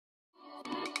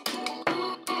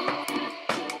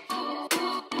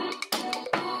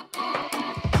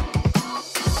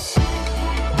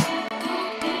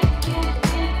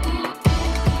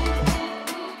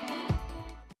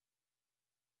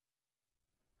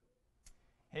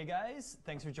Hey guys,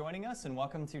 thanks for joining us and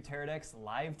welcome to Teradek's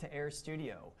Live to Air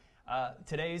studio.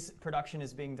 Today's production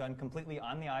is being done completely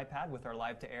on the iPad with our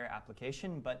Live to Air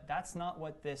application, but that's not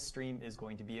what this stream is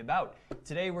going to be about.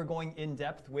 Today we're going in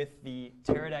depth with the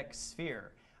Teradek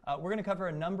Sphere. We're going to cover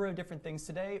a number of different things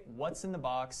today: what's in the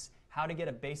box, how to get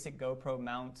a basic GoPro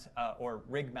mount or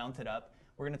rig mounted up.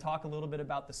 We're going to talk a little bit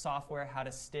about the software, how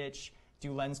to stitch,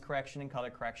 do lens correction and color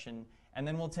correction, and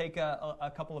then we'll take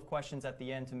a couple of questions at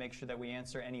the end to make sure that we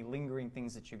answer any lingering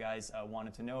things that you guys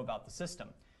wanted to know about the system.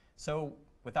 So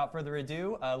without further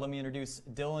ado, let me introduce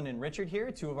Dylan and Richard here,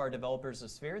 two of our developers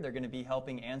of Sphere. They're going to be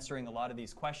helping answering a lot of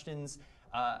these questions.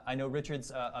 I know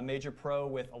Richard's a major pro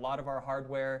with a lot of our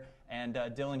hardware, and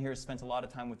Dylan here has spent a lot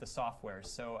of time with the software.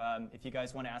 So if you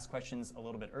guys want to ask questions a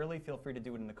little bit early, feel free to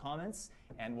do it in the comments,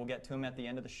 and we'll get to them at the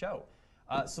end of the show.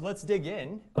 So let's dig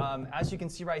in. As you can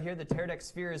see right here, the Teradek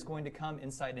Sphere is going to come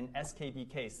inside an SKB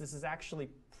case. This is actually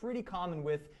pretty common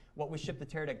with what we ship the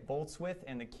Teradek bolts with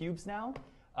and the cubes now.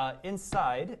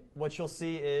 Inside, what you'll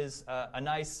see is a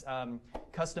nice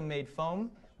custom-made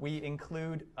foam. We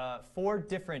include 4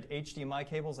 different HDMI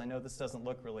cables. I know this doesn't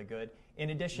look really good. In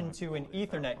addition to an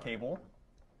Ethernet cable.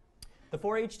 The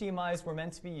 4 HDMIs were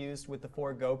meant to be used with the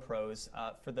 4 GoPros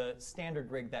for the standard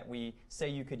rig that we say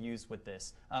you could use with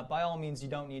this. By all means, you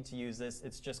don't need to use this.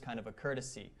 It's just kind of a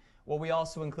courtesy. What we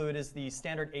also include is the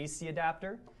standard AC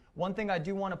adapter. One thing I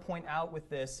do want to point out with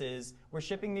this is we're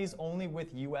shipping these only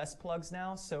with US plugs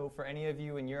now. So for any of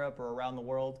you in Europe or around the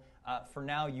world, for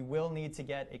now you will need to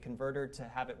get a converter to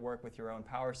have it work with your own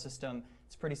power system.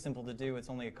 It's pretty simple to do. It's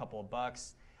only a couple of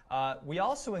bucks. We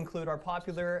also include our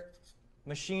popular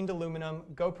machined aluminum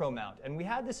GoPro mount. And we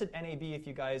had this at NAB if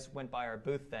you guys went by our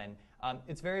booth then.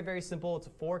 It's very, very simple. It's a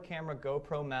 4-camera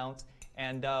GoPro mount.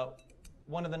 And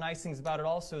one of the nice things about it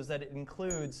also is that it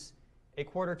includes a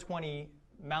 1/4-20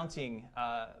 mounting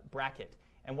bracket.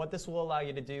 And what this will allow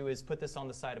you to do is put this on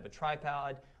the side of a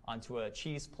tripod, onto a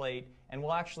cheese plate, and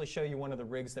we'll actually show you one of the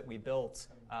rigs that we built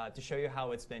to show you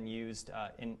how it's been used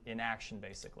in action,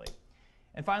 basically.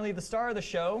 And finally, the star of the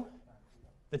show,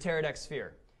 the Teradek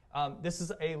Sphere. This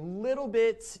is a little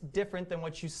bit different than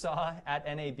what you saw at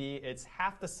NAB. It's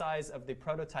half the size of the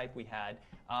prototype we had.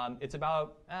 It's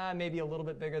about maybe a little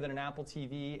bit bigger than an Apple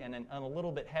TV and a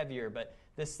little bit heavier, but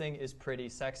this thing is pretty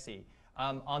sexy.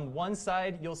 On one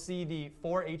side, you'll see the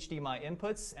 4 HDMI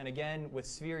inputs, and again, with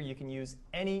Sphere, you can use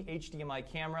any HDMI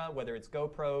camera, whether it's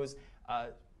GoPros,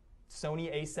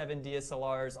 Sony A7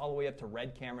 DSLRs, all the way up to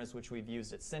RED cameras, which we've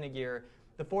used at Cinegear.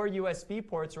 The 4 USB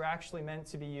ports are actually meant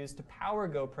to be used to power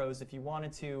GoPros if you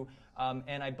wanted to,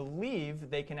 and I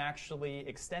believe they can actually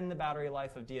extend the battery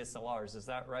life of DSLRs. Is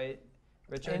that right,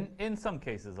 Richard? In some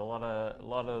cases, a lot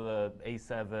of the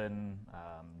A7,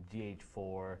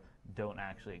 GH4 don't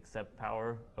actually accept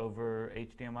power over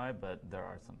HDMI, but there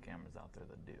are some cameras out there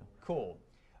that do. Cool.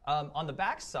 On the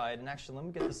back side, and actually let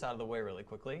me get this out of the way really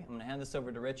quickly. I'm going to hand this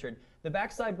over to Richard. The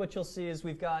back side, what you'll see is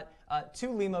we've got 2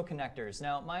 LEMO connectors.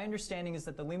 Now, my understanding is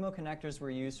that the LEMO connectors were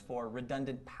used for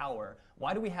redundant power.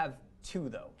 Why do we have 2,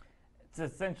 though? It's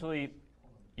essentially,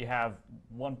 you have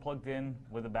one plugged in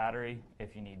with a battery.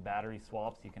 If you need battery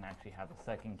swaps, you can actually have a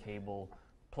second cable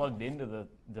plugged into the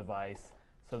device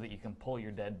so that you can pull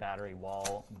your dead battery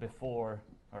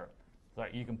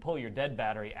you can pull your dead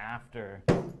battery after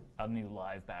a new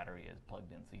live battery is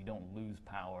plugged in, so you don't lose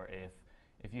power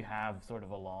if you have sort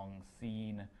of a long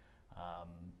scene,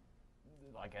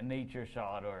 like a nature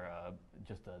shot or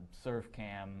just a surf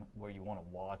cam where you want to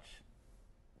watch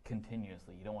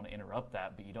continuously. You don't want to interrupt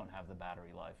that, but you don't have the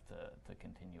battery life to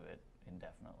continue it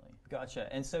indefinitely. Gotcha.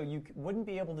 And so you wouldn't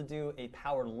be able to do a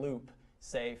power loop,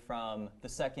 say, from the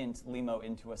second LEMO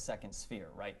into a second Sphere,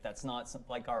 right? That's not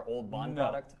like our old Bond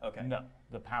product? Okay. No.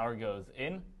 The power goes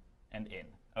in and in.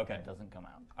 Okay. It doesn't come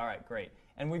out. All right, great.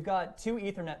 And we've got 2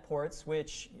 Ethernet ports,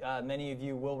 which many of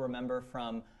you will remember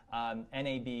from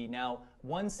NAB. Now,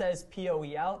 one says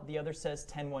PoE out, the other says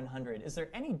 10100. Is there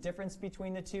any difference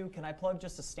between the 2? Can I plug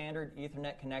just a standard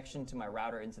Ethernet connection to my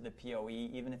router into the PoE,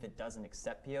 even if it doesn't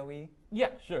accept PoE? Yeah,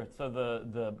 sure.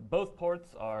 So both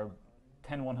ports are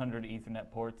 10100 Ethernet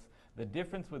ports. The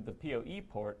difference with the PoE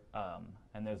port,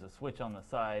 and there's a switch on the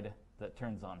side that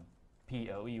turns on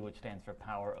PoE, which stands for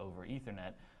Power over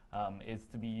Ethernet, is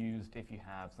to be used if you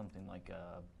have something like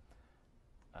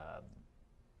a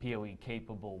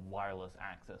PoE-capable wireless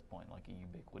access point, like a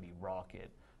Ubiquiti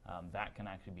rocket. That can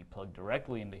actually be plugged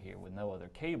directly into here with no other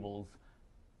cables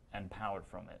and powered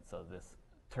from it. So this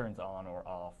turns on or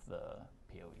off the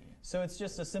PoE. So it's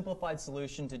just a simplified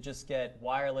solution to just get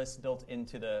wireless built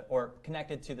into or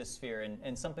connected to the Sphere.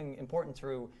 And something important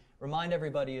to remind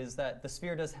everybody is that the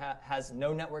Sphere has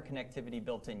no network connectivity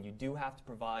built in. You do have to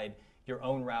provide your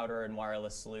own router and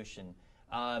wireless solution.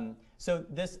 So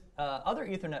this other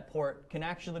Ethernet port can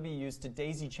actually be used to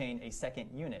daisy chain a second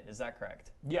unit. Is that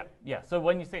correct? Yeah, yeah. So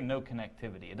when you say no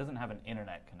connectivity, it doesn't have an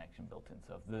internet connection built in.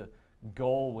 So if the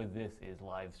goal with this is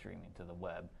live streaming to the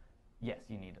web, yes,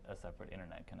 you need a separate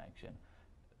internet connection.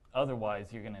 Otherwise,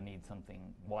 you're going to need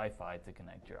something Wi-Fi to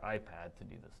connect your iPad to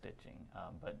do the stitching.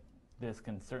 But this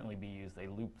can certainly be used. They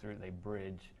loop through, they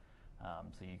bridge,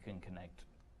 so you can connect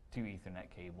two Ethernet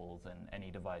cables, and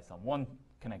any device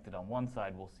connected on one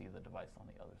side will see the device on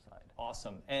the other side.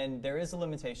 Awesome. And there is a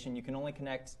limitation. You can only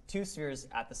connect two spheres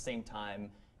at the same time,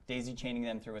 daisy chaining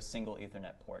them through a single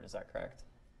Ethernet port. Is that correct?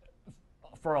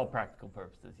 For all practical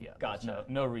purposes, yeah. Gotcha.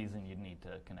 No reason you'd need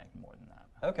to connect more than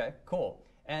that. Okay, cool.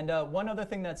 And one other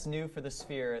thing that's new for the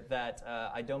Sphere that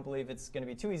I don't believe it's going to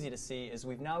be too easy to see is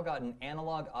we've now got an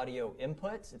analog audio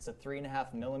input. It's a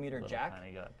 3.5 millimeter jack.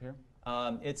 Tiny guy up here.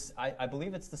 I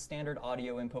believe it's the standard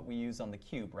audio input we use on the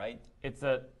Cube, right? It's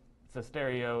a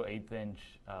stereo 1/8"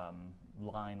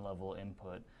 line level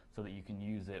input, so that you can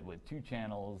use it with two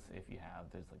channels. If you have,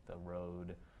 there's like the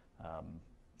Rode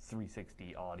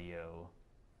 360 audio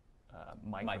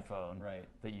microphone right,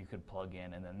 that you could plug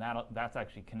in, and then that's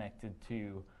actually connected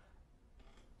to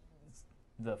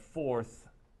the fourth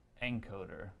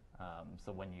encoder.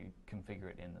 So when you configure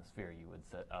it in the Sphere, you would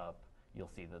set up,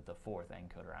 you'll see that the fourth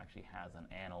encoder actually has an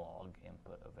analog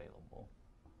input available.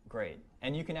 Great.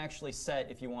 And you can actually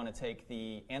set if you want to take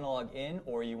the analog in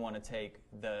or you want to take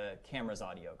the camera's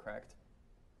audio, correct?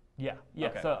 Yeah, yeah.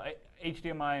 Okay. So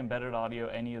HDMI, embedded audio,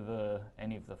 any of the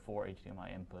four HDMI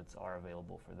inputs are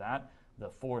available for that. The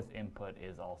fourth input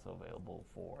is also available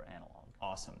for analog.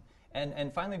 Awesome.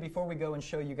 And finally, before we go and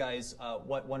show you guys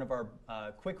what one of our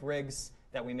quick rigs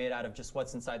that we made out of just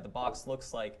what's inside the box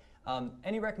looks like,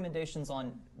 any recommendations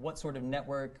on what sort of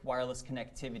network wireless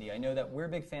connectivity? I know that we're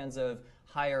big fans of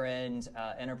higher end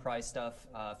enterprise stuff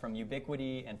from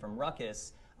Ubiquiti and from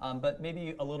Ruckus, but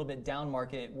maybe a little bit down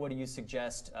market, what do you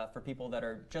suggest for people that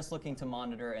are just looking to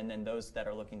monitor and then those that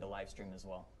are looking to live stream as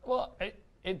well? Well,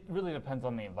 it really depends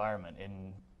on the environment.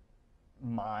 In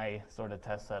my sort of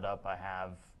test setup, I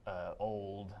have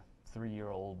old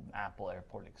 3-year-old Apple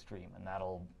Airport Extreme, and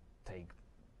that'll take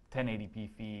 1080p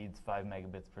feeds, 5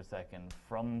 megabits per second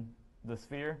from the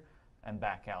Sphere and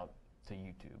back out to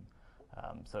YouTube.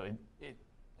 So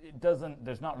it doesn't,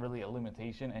 there's not really a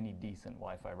limitation. Any decent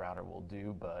Wi-Fi router will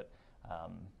do, but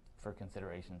for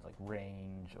considerations like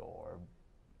range or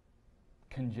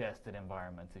congested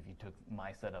environments, if you took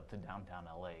my setup to downtown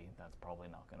LA, that's probably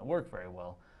not going to work very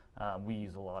well. We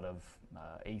use a lot of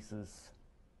ASUS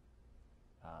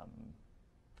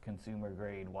consumer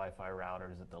grade Wi-Fi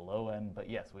routers at the low end, but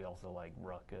yes, we also like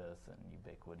Ruckus and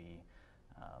Ubiquiti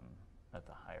at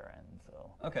the higher end.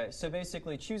 So okay, so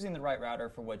basically choosing the right router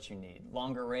for what you need.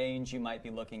 Longer range, you might be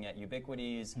looking at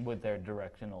Ubiquiti's with their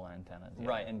directional antennas. Yeah.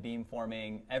 Right, and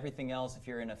beamforming. Everything else, if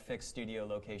you're in a fixed studio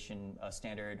location, a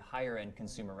standard higher end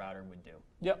consumer router would do.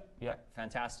 Yep. Yeah.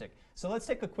 Fantastic. So let's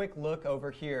take a quick look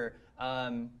over here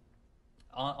on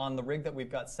the rig that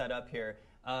we've got set up here.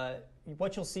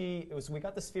 What you'll see is we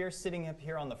got the Sphere sitting up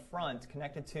here on the front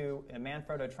connected to a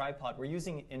Manfrotto tripod. We're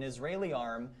using an Israeli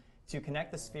arm to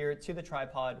connect the Sphere to the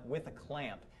tripod with a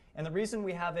clamp. And the reason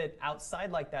we have it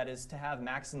outside like that is to have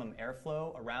maximum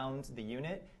airflow around the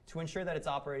unit to ensure that it's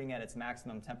operating at its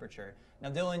maximum temperature. Now,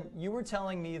 Dylan, you were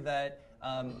telling me that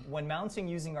when mounting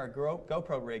using our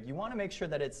GoPro rig, you want to make sure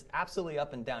that it's absolutely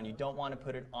up and down. You don't want to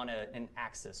put it on an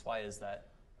axis. Why is that?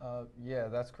 Yeah,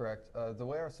 that's correct. The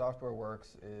way our software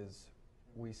works is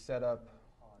we set up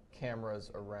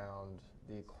cameras around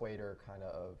the equator kind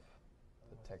of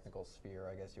the technical sphere,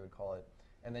 I guess you would call it.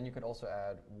 And then you could also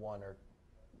add 1 or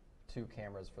 2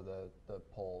 cameras for the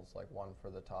poles, like one for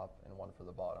the top and one for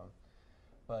the bottom.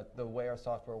 But the way our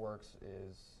software works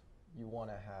is you want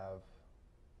to have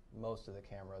most of the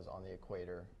cameras on the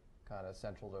equator, kind of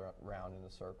central around in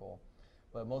a circle.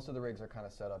 But most of the rigs are kind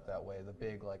of set up that way. The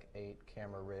big, like 8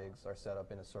 camera rigs are set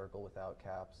up in a circle without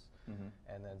caps,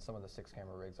 and then some of the 6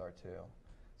 camera rigs are too.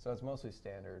 So it's mostly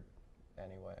standard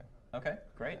anyway. Okay,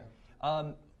 great.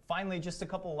 Yeah. Finally, just a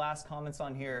couple last comments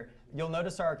on here. You'll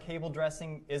notice our cable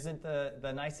dressing isn't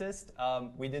the nicest.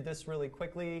 We did this really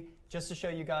quickly just to show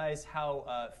you guys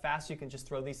how fast you can just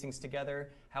throw these things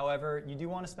together. However, you do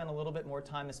want to spend a little bit more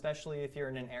time, especially if you're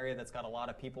in an area that's got a lot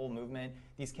of people movement.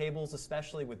 These cables,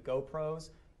 especially with GoPros,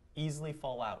 easily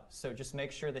fall out. So just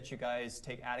make sure that you guys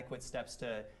take adequate steps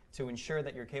to ensure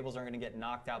that your cables aren't going to get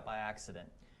knocked out by accident.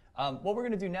 What we're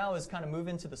going to do now is kind of move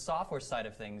into the software side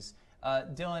of things.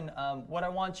 Dylan, what I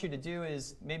want you to do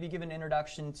is maybe give an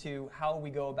introduction to how we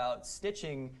go about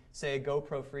stitching, say, a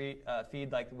GoPro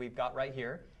feed like we've got right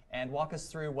here, and walk us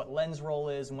through what lens roll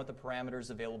is and what the parameters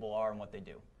available are and what they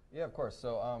do. Yeah, of course.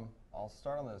 So I'll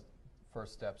start on the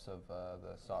first steps of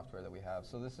the software that we have.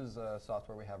 So this is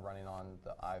software we have running on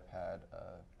the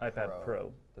iPad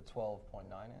Pro. The 12.9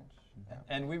 inch. Yeah.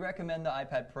 And we recommend the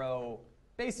iPad Pro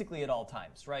basically at all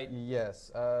times, right?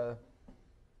 Yes.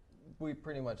 We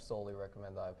pretty much solely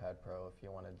recommend the iPad Pro if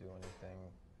you want to do anything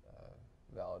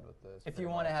valid with this. If you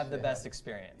want to have the best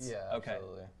experience. Yeah, okay.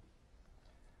 absolutely.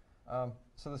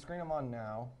 So the screen I'm on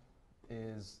now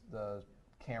is the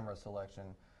camera selection.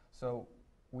 So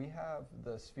we have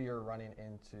the Sphere running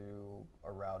into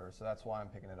a router, so that's why I'm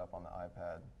picking it up on the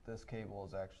iPad. This cable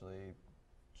is actually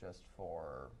just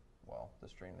for, well, the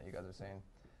stream that you guys are seeing.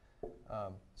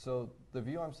 So the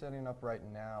view I'm setting up right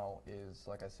now is,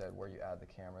 like I said, where you add the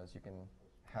cameras. You can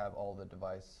have all the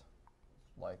device,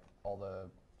 like all the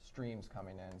streams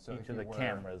coming in. So Each of the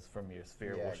cameras from your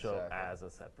Sphere will show as a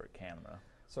separate camera.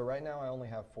 So right now I only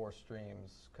have 4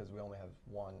 streams because we only have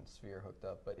one Sphere hooked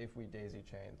up. But if we daisy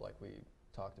chained, like we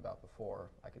talked about before,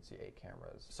 I could see 8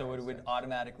 cameras. So it would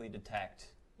automatically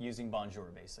detect using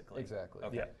Bonjour, basically. Exactly.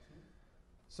 Okay. Yeah.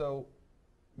 So,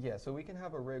 yeah, so we can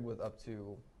have a rig with up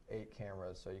to 8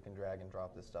 cameras, so you can drag and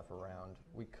drop this stuff around.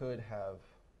 We could have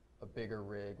a bigger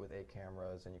rig with 8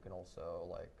 cameras, and you can also,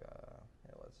 like,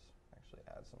 let's actually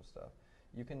add some stuff.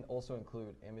 You can also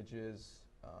include images.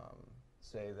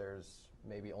 Say there's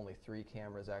maybe only 3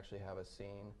 cameras actually have a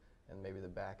scene, and maybe the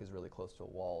back is really close to a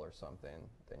wall or something,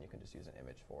 then you can just use an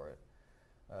image for it.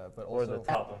 But Or also the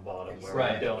top and bottom, where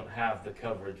Right. we don't have the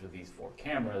coverage with these 4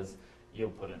 cameras,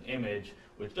 you'll put an image,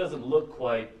 which doesn't look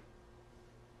quite,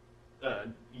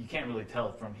 you can't really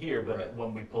tell from here, but Right.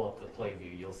 when we pull up the play view,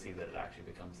 you'll see that it actually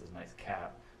becomes this nice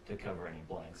cap to cover any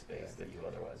blank space that you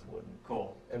otherwise wouldn't.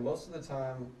 Cool. And most of the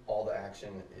time, all the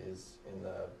action is in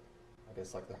the, I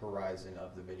guess, like the horizon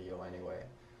of the video anyway.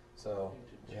 So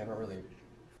we haven't really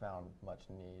found much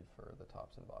need for the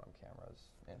tops and bottom cameras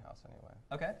in-house anyway.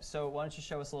 Okay, so why don't you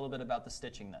show us a little bit about the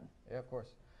stitching then? Yeah, of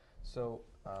course. So,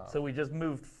 So we just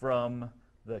moved from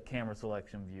the camera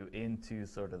selection view into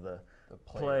sort of the the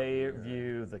player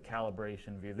view, the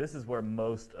calibration view. This is where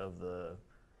most of the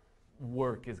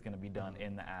work is going to be done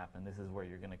in the app, and this is where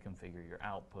you're going to configure your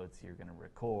outputs, you're going to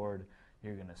record,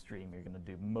 you're going to stream, you're going to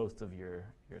do most of your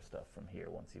stuff from here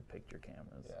once you've picked your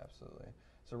cameras. Yeah, absolutely.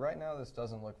 So right now this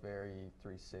doesn't look very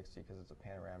 360 because it's a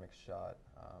panoramic shot,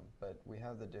 but we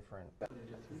have the different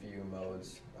view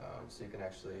modes, so you can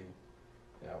actually,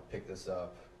 pick this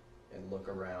up and look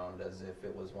around as if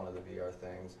it was one of the VR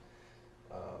things,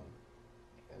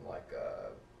 and like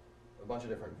a bunch of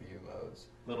different view modes.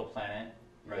 Little planet,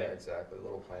 right? Yeah, exactly.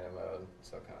 Little planet mode,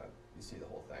 so kind of you see the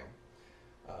whole thing.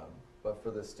 But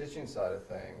for the stitching side of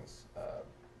things,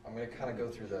 I'm going to kind of go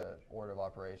through the order of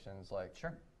operations. Like,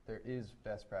 Sure. there is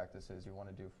best practices. You want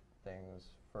to do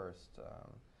things first.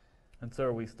 And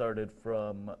so we started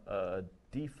from a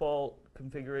default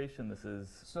configuration. This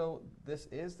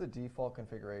is the default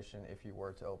configuration if you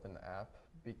were to open the app,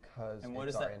 because And what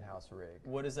it's is our that- in-house rig.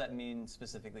 What does that mean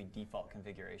specifically, default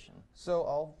configuration?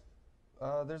 So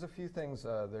there's a few things.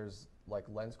 There's like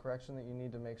lens correction that you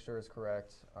need to make sure is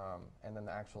correct, and then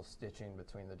the actual stitching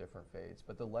between the different fades.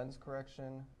 But the lens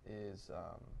correction is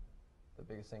the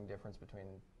biggest difference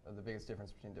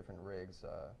between different rigs.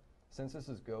 Since this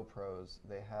is GoPros,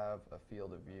 they have a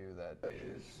field of view that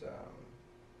is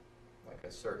like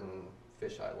a certain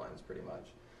fisheye lens, pretty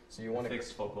much. So you want to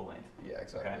fixed focal length. Yeah,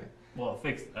 exactly. Okay. well,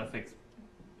 a fixed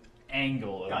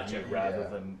angle of Gotcha. view rather Yeah.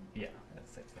 than, that's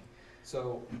the same thing.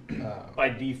 So By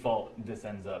default, this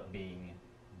ends up being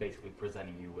basically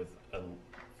presenting you with a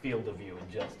field of view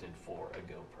adjusted for a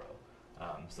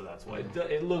GoPro. So that's why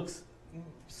it looks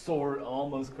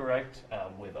almost correct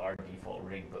with our default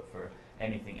rig, but for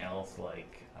anything else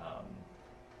like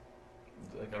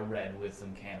a red with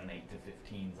some Canon 8 to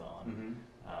 15s on,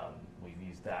 we've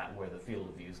used that where the field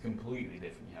of view is completely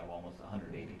different. You have almost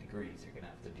 180 degrees. You're going to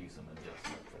have to do some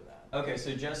adjustment for that. Okay,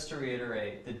 so just to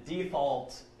reiterate, the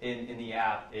default in the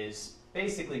app is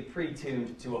basically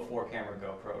pre-tuned to a 4-camera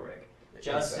GoPro rig,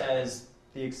 just Exactly. as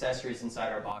the accessories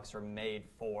inside our box are made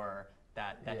for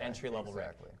that Yeah, entry-level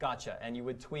exactly. rig. Gotcha, and you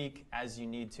would tweak as you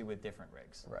need to with different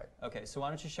rigs. right. Okay, so why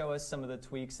don't you show us some of the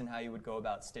tweaks and how you would go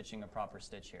about stitching a proper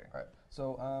stitch here. All right.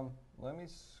 So let me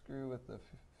screw with the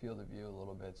field of view a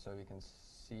little bit so you can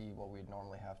see what we'd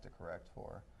normally have to correct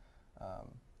for.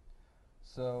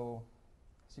 So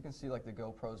you can see, like, the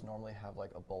GoPros normally have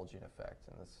like a bulging effect,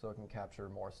 and so it can capture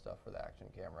more stuff for the action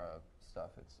camera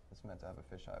stuff. It's meant to have a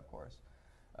fisheye, of course.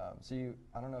 So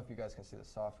I don't know if you guys can see the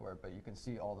software, but you can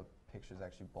see all the pictures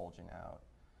actually bulging out.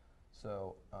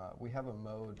 So we have a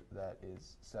mode that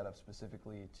is set up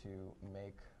specifically to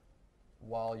make,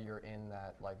 while you're in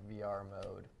that like VR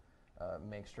mode,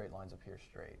 make straight lines appear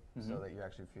straight, so that you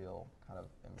actually feel kind of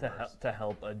immersed. To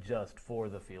help adjust for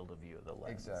the field of view of the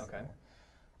lens. Exactly. Okay.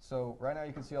 So right now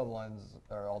you can see all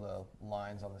the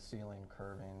lines on the ceiling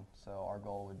curving. So our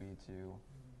goal would be to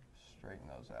straighten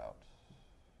those out,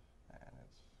 and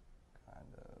it's kind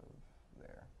of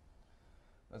there.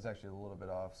 That's actually a little bit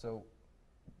off. So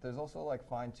there's also like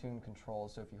fine-tuned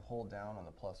controls. So if you hold down on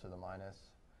the plus or the minus,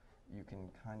 you can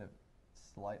kind of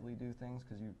slightly do things,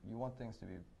 because you want things to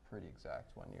be pretty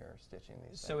exact when you're stitching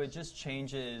these So things. it just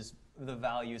changes the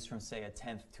values from, say, a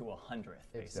tenth to a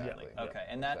hundredth, basically. Exactly. Okay,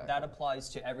 and that applies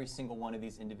to every single one of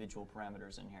these individual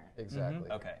parameters in here. Exactly.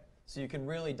 Okay, so you can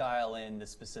really dial in the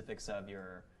specifics of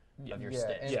your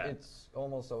stitch. And it's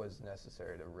almost always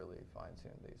necessary to really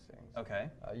fine-tune these things. Okay.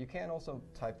 You can also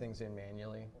type things in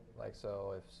manually, like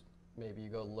so if maybe you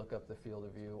go look up the field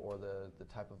of view or the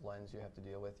type of lens you have to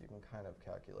deal with, you can kind of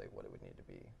calculate what it would need to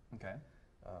be. Okay.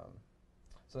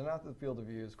 So now that the field of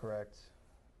view is correct,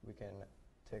 we can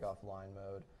take off line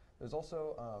mode. There's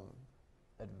also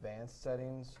advanced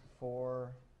settings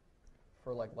for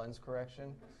like lens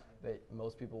correction that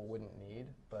most people wouldn't need,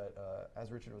 but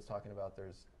as Richard was talking about,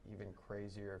 there's even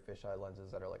crazier fisheye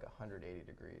lenses that are like 180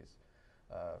 degrees.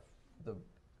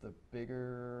 The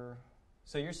bigger...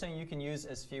 So you're saying you can use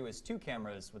as few as 2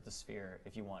 cameras with the Sphere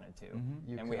if you wanted to.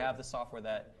 You We could. have the software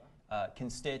that can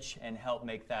stitch and help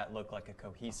make that look like a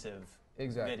cohesive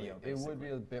video, It would be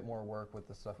a bit more work with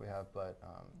the stuff we have, but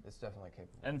it's definitely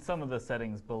capable. And some of the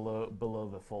settings below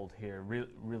the fold here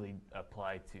really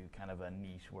apply to kind of a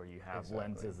niche where you have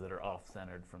lenses that are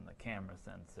off-centered from the camera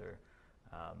sensor,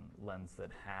 lens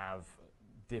that have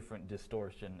different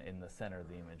distortion in the center of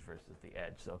the image versus the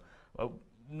edge. So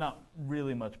not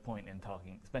really much point in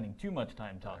spending too much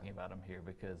time talking about them here,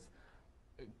 because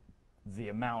the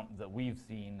amount that we've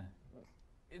seen,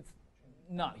 it's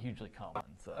not hugely common.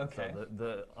 So, so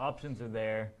the options are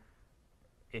there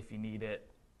if you need it.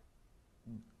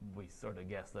 We sort of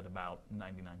guess that about 99%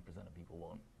 of people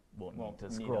won't need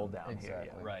to scroll down here.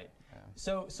 Yeah. Right. Yeah.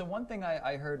 So one thing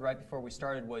I heard right before we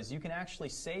started was you can actually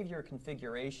save your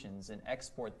configurations and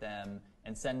export them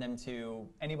and send them to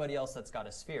anybody else that's got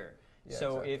a Sphere. Yeah,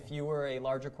 so if you were a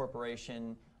larger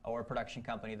corporation or a production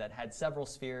company that had several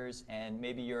Spheres and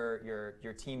maybe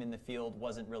your team in the field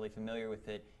wasn't really familiar with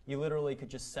it, you literally could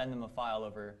just send them a file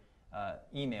over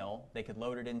email. They could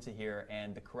load it into here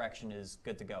and the correction is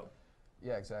good to go.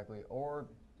 Yeah, exactly. Or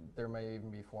there may even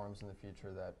be forums in the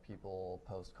future that people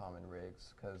post common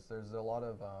rigs, because there's a lot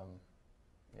of,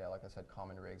 like I said,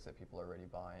 common rigs that people are already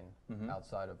buying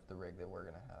outside of the rig that we're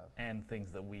going to have. And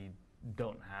things that we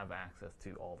don't have access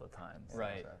to all the time. So,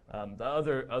 right. The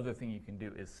other thing you can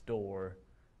do is store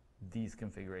these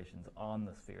configurations on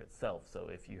the Sphere itself. So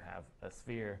if you have a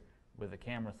Sphere with a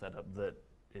camera setup that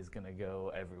is going to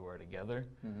go everywhere together,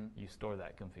 you store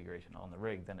that configuration on the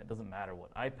rig, then it doesn't matter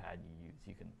what iPad you use,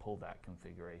 you can pull that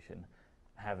configuration,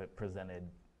 have it presented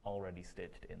already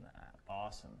stitched in the app.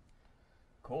 Awesome.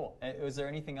 Cool. Was there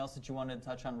anything else that you wanted to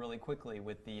touch on really quickly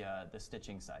with the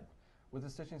stitching side? With the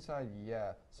stitching side,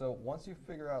 yeah. So once you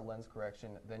figure out lens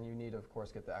correction, then you need to, of course,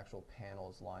 get the actual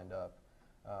panels lined up.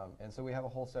 And so we have a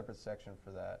whole separate section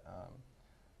for that.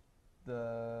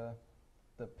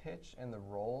 The pitch and the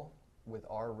roll with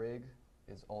our rig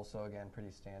is also, again,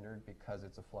 pretty standard because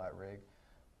it's a flat rig.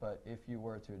 But if you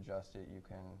were to adjust it, you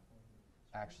can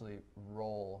actually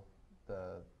roll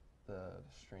the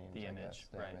streams, the image,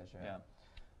 right? Yeah.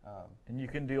 And you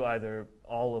can do either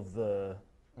all of the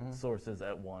sources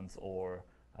at once or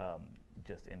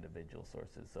just individual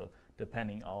sources. So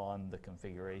depending on the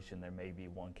configuration, there may be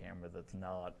one camera that's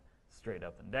not straight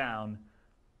up and down,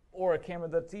 or a camera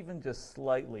that's even just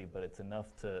slightly, but it's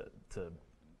enough to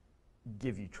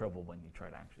give you trouble when you try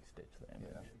to actually stitch the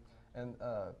image. Yeah. And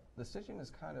the stitching is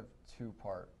kind of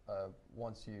two-part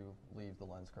once you leave the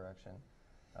lens correction.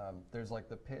 There's like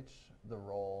the pitch, the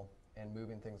roll, and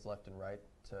moving things left and right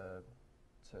to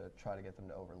try to get them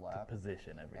to overlap. To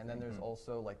position everything. And then there's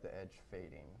also like the edge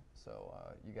fading, so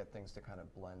you get things to kind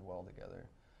of blend well together.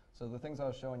 So the things I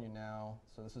was showing you now,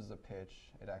 so this is the pitch.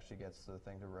 It actually gets the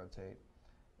thing to rotate.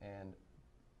 And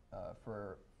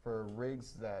for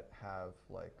rigs that have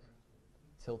like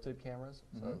tilted cameras,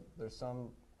 so there's some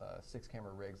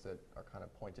 6-camera rigs that are kind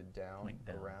of pointed down,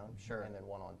 around, and then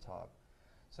one on top.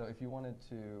 So if you wanted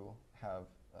to have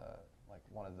like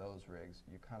one of those rigs,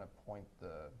 you kind of point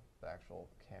the actual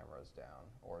cameras down,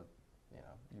 or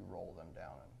you roll them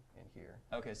down in here.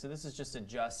 Okay, so this is just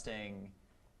adjusting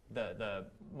the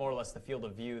more or less the field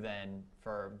of view then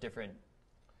for different.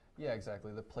 Yeah,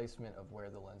 exactly. The placement of where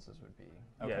the lenses would be.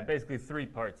 Yeah, Okay. basically 3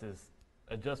 parts is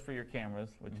adjust for your cameras,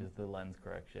 which is the lens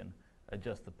correction,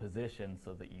 adjust the position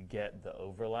so that you get the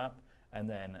overlap, and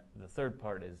then the third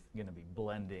part is going to be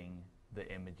blending the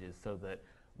images so that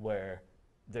where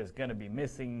there's going to be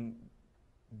missing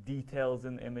details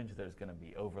in the image, there's going to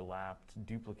be overlapped,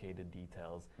 duplicated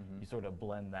details. You sort of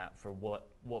blend that for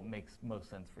what makes most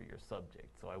sense for your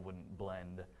subject. So I wouldn't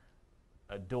blend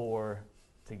a door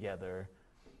together,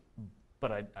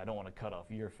 but I don't want to cut off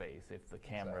your face if the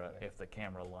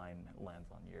camera line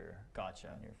lands on your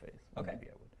on your face. Okay. Maybe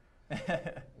I would.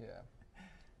 Yeah.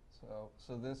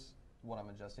 So this, what I'm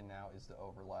adjusting now, is the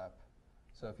overlap.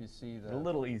 So if you see It's the a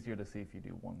little easier to see if you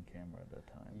do one camera at a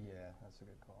time. Yeah, that's a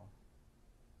good call.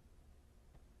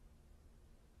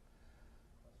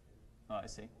 Oh, I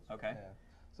see. Okay. Yeah.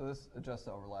 So this adjusts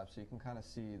the overlap, so you can kind of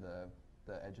see the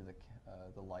edge of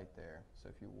the light there. So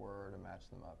if you were to match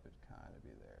them up, it'd kind of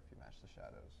be there. If you match the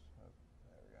shadows,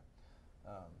 there we go.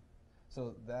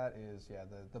 So that is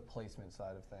the placement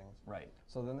side of things. Right.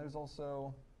 So then there's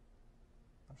also,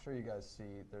 I'm sure you guys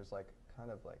see, there's like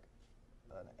kind of like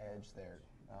an edge there.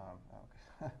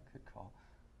 Okay. Good call.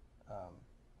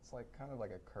 It's like kind of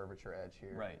like a curvature edge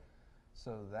here. Right.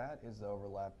 So that is the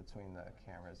overlap between the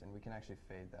cameras, and we can actually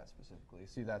fade that specifically.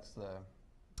 See, that's the.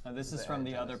 This is the from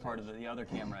edge the on other the part of stage. the other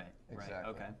camera. Exactly. Right.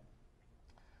 Okay.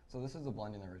 So this is the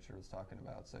blending that Richard was talking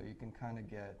about. So you can kind of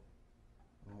get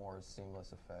more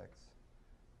seamless effects.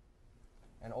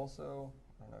 And also,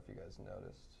 I don't know if you guys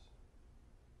noticed,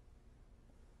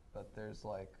 but there's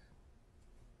like,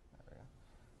 there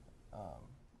we go,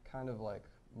 kind of like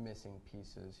missing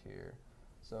pieces here.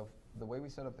 So the way we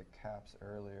set up the caps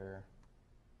earlier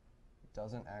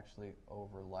doesn't actually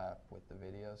overlap with the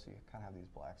video, so you kind of have these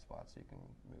black spots, so you can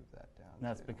move that down. And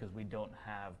that's too. because we don't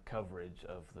have coverage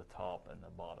of the top and the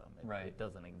bottom. Right. It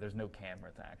doesn't. There's no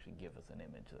camera to actually give us an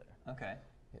image there. Okay.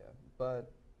 Yeah,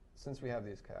 but since we have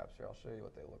these caps here, I'll show you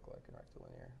what they look like in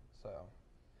rectilinear. So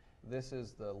this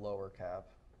is the lower cap.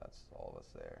 That's all of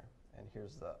us there. And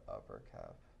here's the upper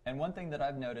cap. And one thing that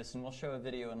I've noticed, and we'll show a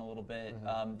video in a little bit,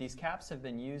 these caps have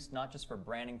been used not just for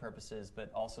branding purposes,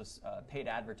 but also paid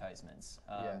advertisements.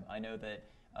 I know that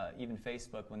even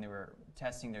Facebook, when they were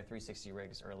testing their 360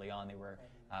 rigs early on, they were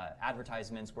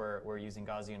advertisements were using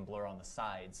Gaussian blur on the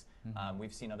sides.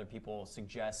 We've seen other people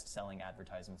suggest selling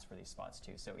advertisements for these spots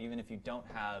too. So even if you don't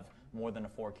have more than a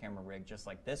 4-camera rig, just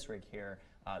like this rig here,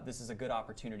 this is a good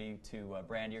opportunity to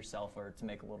brand yourself or to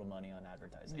make a little money on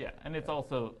advertising. Yeah, and it's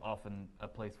also often a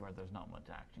place where there's not much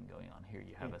action going on. Here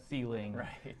you have a ceiling.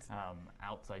 Right.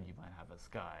 Outside you might have a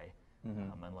sky.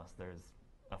 Unless there's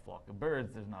a flock of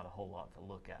birds, there's not a whole lot to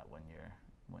look at when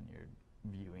you're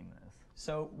viewing this.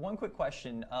 So one quick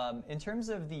question, in terms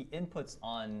of the inputs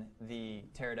on the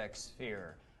Teradek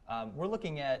Sphere, we're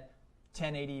looking at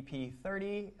 1080p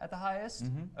 30 at the highest?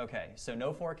 Okay, so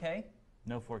no 4K?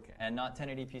 No 4K. And not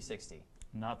 1080p 60?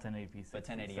 Not 1080p 60. But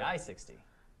 1080i 60?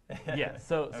 Yeah,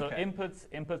 so Okay.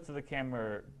 inputs to the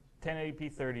camera,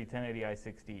 1080p 30, 1080i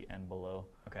 60 and below.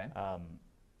 Okay.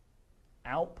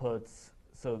 Outputs,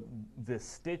 so the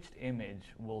stitched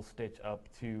image will stitch up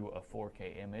to a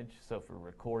 4K image. So for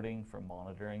recording, for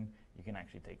monitoring, you can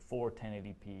actually take 4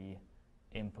 1080p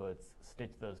inputs,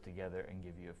 stitch those together, and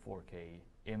give you a 4K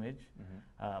image.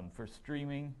 For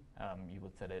streaming, you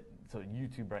would set it, so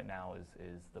YouTube right now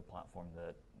is the platform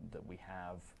that we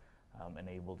have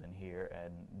enabled in here,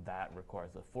 and that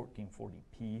requires a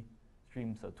 1440p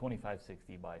stream, so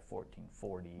 2560 by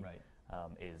 1440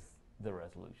 is the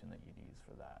resolution that you'd use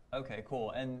for that. Okay,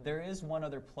 cool. And there is one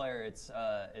other player, it's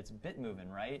BitMovin,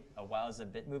 right? A Wowza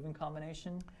BitMovin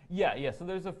combination? Yeah, so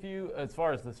there's a few, as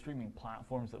far as the streaming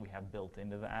platforms that we have built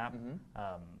into the app,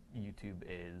 YouTube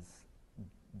is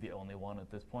the only one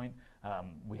at this point.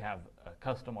 We have a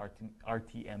custom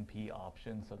RTMP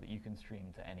option so that you can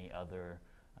stream to any other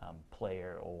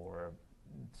player or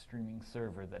streaming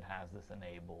server that has this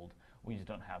enabled. We just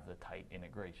don't have the tight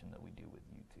integration that we do with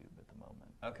YouTube at the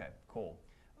moment. Okay, cool.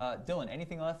 Dylan,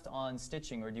 anything left on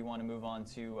stitching, or do you want to move on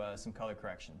to some color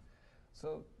correction?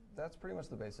 So that's pretty much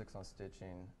the basics on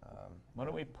stitching. Why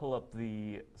don't we pull up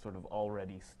the sort of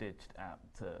already stitched app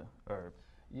or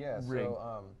rig?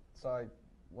 So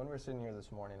when we were sitting here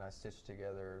this morning, I stitched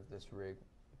together this rig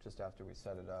just after we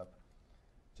set it up,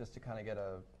 just to kind of get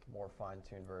a more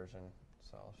fine-tuned version.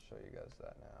 So I'll show you guys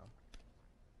that now.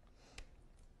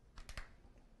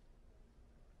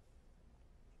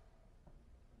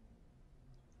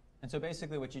 And so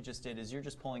basically what you just did is you're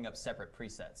just pulling up separate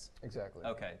presets. Exactly.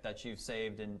 Okay, that you've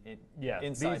saved Yeah,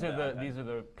 inside these are the iPad. these are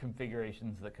the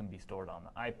configurations that can be stored on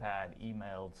the iPad,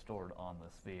 emailed, stored on the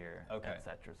Sphere, Okay.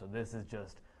 etc. So this is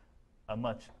just a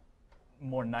much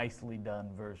more nicely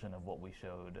done version of what we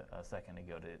showed a second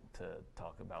ago to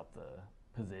talk about the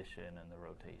position and the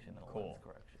rotation and the lens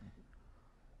correction.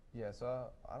 Yeah,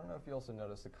 so I don't know if you also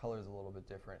noticed the color is a little bit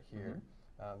different here.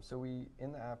 So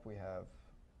in the app we have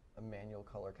a manual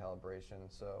color calibration.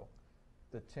 So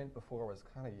the tint before was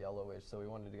kind of yellowish, so we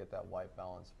wanted to get that white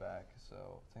balance back.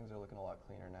 So things are looking a lot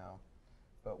cleaner now.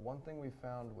 But one thing we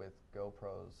found with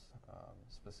GoPros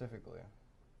specifically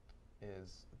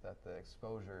is that the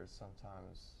exposure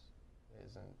sometimes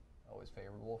isn't always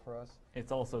favorable for us.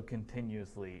 It's also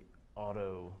continuously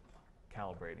auto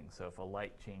calibrating. So if a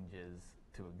light changes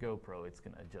to a GoPro, it's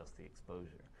going to adjust the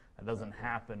exposure. That doesn't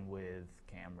happen with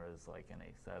cameras like an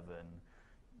A7,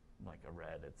 like a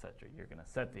Red, etc. You're going to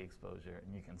set the exposure,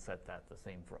 and you can set that the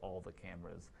same for all the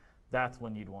cameras. That's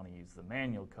when you'd want to use the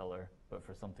manual color, but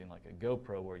for something like a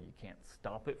GoPro where you can't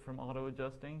stop it from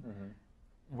auto-adjusting,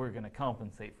 we're going to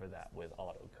compensate for that with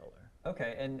auto color.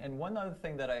 Okay, and one other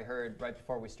thing that I heard right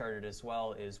before we started as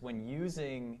well is when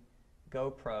using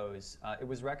GoPros, it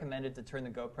was recommended to turn the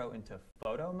GoPro into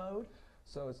photo mode.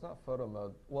 So it's not photo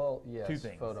mode. Well, yes, Two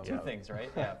things. photo Two mode. things,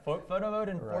 right? Yeah, photo mode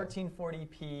and Right.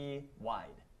 1440p wide.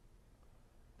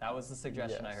 That was the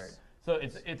suggestion I heard. So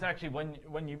it's actually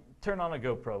when you turn on a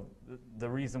GoPro, the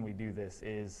reason we do this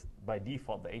is by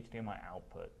default the HDMI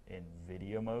output in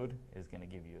video mode is going to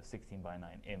give you a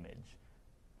 16:9 image,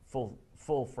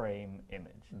 full frame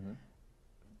image.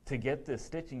 To get the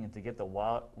stitching and to get the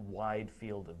wide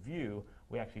field of view,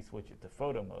 we actually switch it to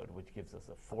photo mode, which gives us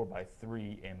a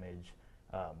 4:3 image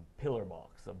pillar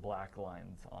box, of black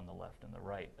lines on the left and the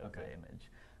right of the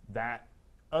image. That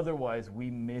otherwise,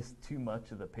 we miss too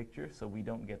much of the picture, so we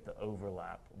don't get the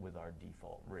overlap with our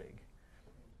default rig.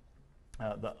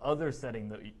 The other setting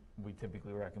that we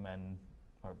typically recommend,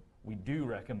 or we do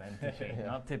recommend to change,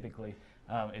 not typically,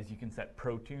 is you can set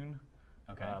ProTune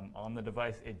on the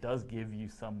device. It does give you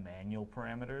some manual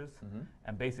parameters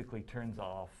and basically turns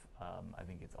off, I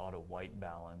think it's auto white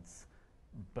balance,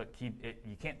 but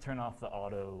you can't turn off the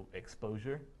auto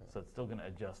exposure, so it's still going to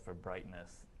adjust for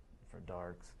brightness, for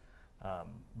darks.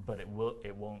 But it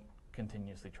won't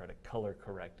continuously try to color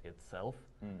correct itself.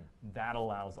 That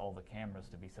allows all the cameras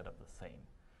to be set up the same.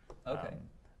 Okay.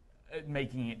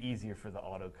 Making it easier for the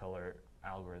auto color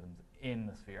algorithms in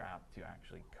the Sphere app to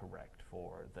actually correct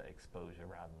for the exposure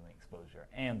rather than the exposure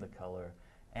and the color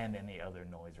and any other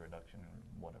noise reduction or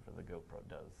whatever the GoPro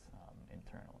does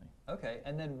internally. Okay,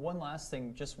 and then one last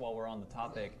thing, just while we're on the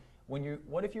topic.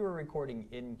 What if you were recording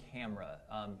in camera?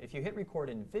 If you hit record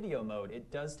in video mode, it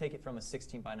does take it from a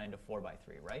 16:9 to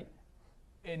 4:3, right?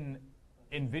 In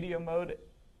video mode,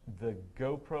 the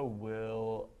GoPro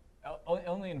will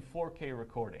only in 4K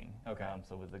recording. Okay.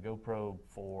 So with the GoPro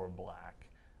 4 Black,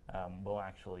 we'll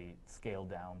actually scale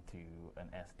down to an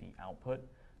SD output,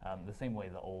 the same way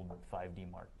the old 5D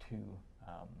Mark II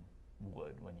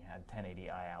would. When you had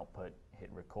 1080i output,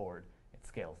 hit record, it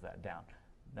scales that down.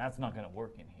 That's not going to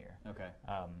work in here. Okay.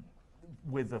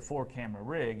 With the 4-camera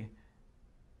rig,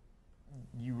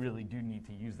 you really do need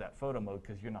to use that photo mode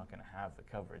because you're not going to have the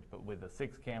coverage. But with a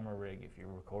 6-camera rig, if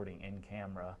you're recording in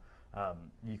camera,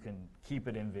 you can keep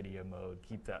it in video mode,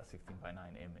 keep that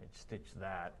 16:9 image, stitch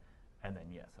that, and then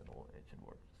yes, it should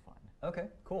work just fine. Okay,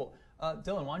 cool.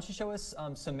 Dylan, why don't you show us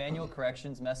some manual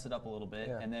corrections, mess it up a little bit,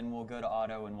 and then we'll go to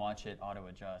auto and watch it auto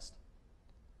adjust.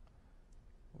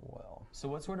 Well, so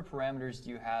what sort of parameters do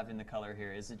you have in the color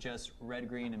here? Is it just red,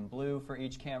 green, and blue for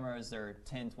each camera? Is there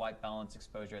tint, white balance,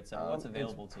 exposure, etc.? What's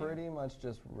available to you? It's pretty much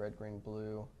just red, green,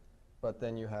 blue, but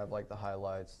then you have like the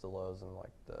highlights, the lows, and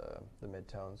like the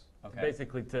midtones. Okay.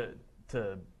 Basically,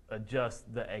 to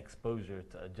adjust the exposure,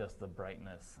 to adjust the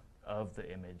brightness of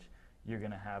the image, you're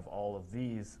going to have all of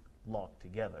these locked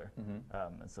together,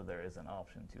 and so there is an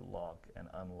option to lock and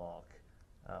unlock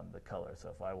the color. So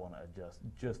if I want to adjust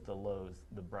just the lows,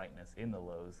 the brightness in the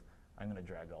lows, I'm going to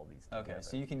drag all these together. Okay,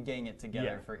 so you can gang it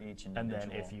together for each individual.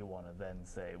 And then if you want to then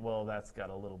say, well, that's got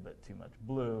a little bit too much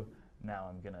blue, now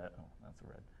I'm going to, oh, that's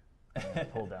red. I'm going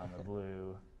to pull down the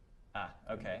blue.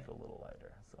 Okay. Make it a little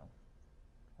lighter. So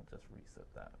I'll just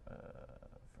reset that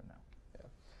for now.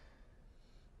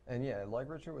 Yeah. And yeah, like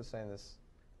Richard was saying,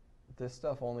 this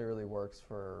stuff only really works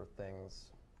for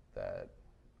things that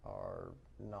are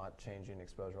not changing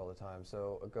exposure all the time.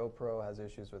 So a GoPro has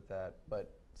issues with that,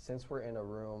 but since we're in a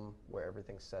room where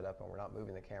everything's set up and we're not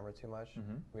moving the camera too much,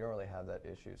 we don't really have that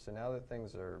issue. So now that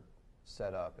things are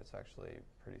set up, it's actually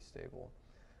pretty stable.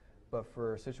 But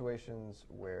for situations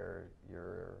where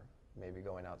you're maybe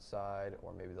going outside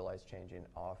or maybe the light's changing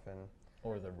often.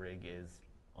 Or the rig is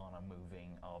on a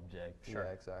moving object. Sure.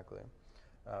 Yeah, exactly.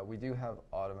 We do have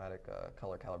automatic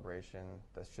color calibration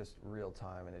that's just real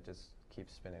time, and it just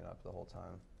keeps spinning up the whole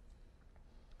time.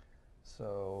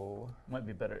 So might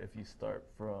be better if you start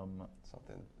from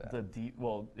something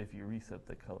well, if you reset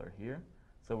the color here.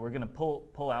 So we're gonna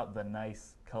pull out the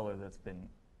nice color that's been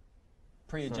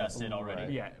pre-adjusted already.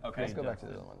 Right. Yeah. Okay. Let's go back to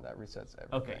the other one. That resets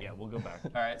everything. Okay. Yeah, we'll go back.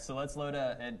 All right. So let's load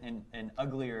an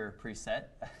uglier preset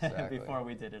Exactly. before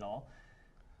we did it all.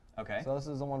 Okay. So this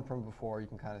is the one from before. You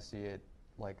can kind of see it,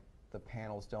 like the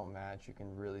panels don't match. You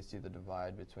can really see the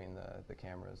divide between the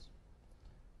cameras.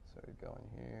 So we go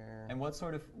in here. And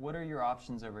what are your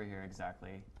options over here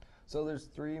exactly? So there's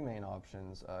three main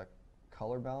options: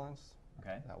 color balance.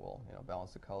 Okay. That will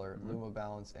balance the color, luma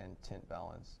balance, and tint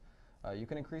balance. You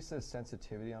can increase the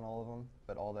sensitivity on all of them,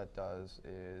 but all that does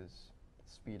is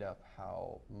speed up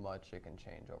how much it can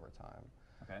change over time.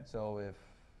 Okay. So if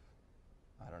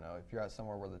you're at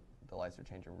somewhere where the lights are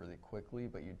changing really quickly,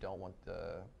 but you don't want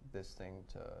this thing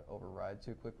to override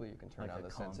too quickly, you can turn Like down a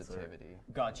the concert. sensitivity.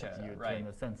 Gotcha. You Right. turn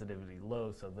the sensitivity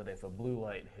low so that if a blue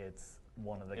light hits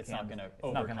one of the It's cams, not gonna it's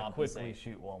not going to quickly overcompensate.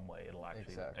 shoot one way. It'll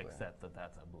actually Exactly. accept that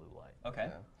that's a blue light. Okay.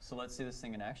 Yeah. So let's see this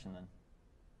thing in action then.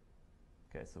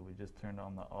 Okay, so we just turned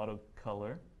on the auto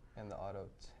color. And the auto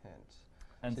tint.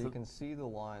 And So so you can see the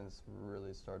lines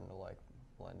really starting to like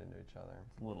blend into each other.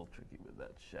 it's a little tricky with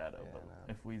that shadow, Yeah, but I know.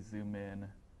 if we zoom in,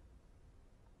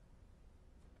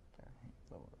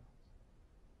 Luma.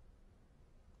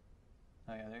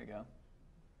 Oh yeah, there you go.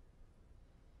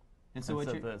 And and so what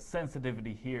so you the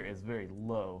sensitivity here is very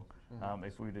low. Mhm.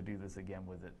 If we were to do this again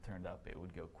with it turned up, it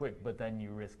would go quick, but then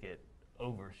you risk it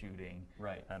overshooting,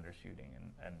 right. undershooting,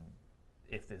 and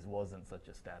if this wasn't such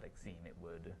a static scene, it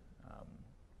would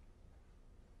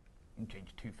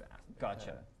change too fast.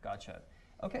 Gotcha. Gotcha.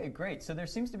 Okay, great. So there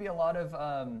seems to be a lot of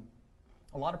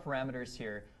parameters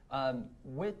here.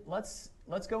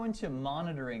 Let's go into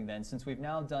monitoring then, since we've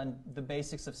now done the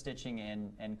basics of stitching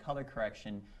and color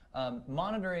correction.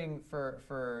 Monitoring,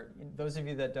 for those of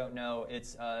you that don't know,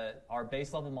 it's our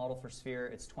base level model for Sphere.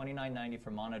 It's $29.90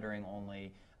 for monitoring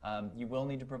only. You will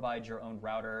need to provide your own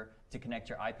router to connect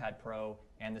your iPad Pro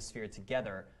and the Sphere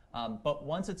together. But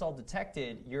once it's all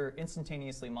detected, you're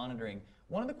instantaneously monitoring.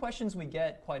 One of the questions we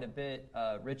get quite a bit,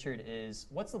 Richard, is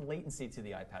what's the latency to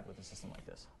the iPad with a system like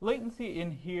this? Latency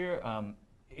in here,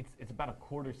 it's about a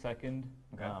quarter second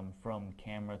Okay. from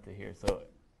camera to here. So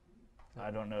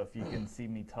I don't know if you can see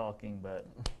me talking, but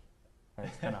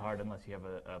it's kind of hard unless you have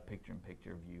a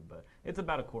picture-in-picture view. But it's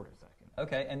about a quarter second.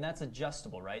 Okay, and that's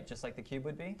adjustable, right? Just like the Cube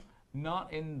would be?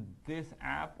 Not in this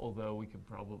app, although we could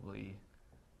probably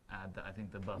add that. I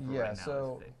think the buffer Yeah, right now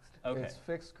so is fixed. Okay. It's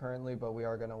fixed currently, but we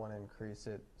are going to want to increase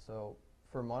it. So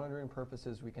for monitoring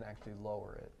purposes, we can actually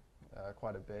lower it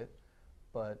quite a bit.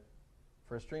 But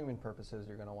for streaming purposes,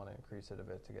 you're going to want to increase it a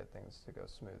bit to get things to go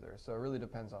smoother. So it really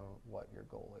depends on what your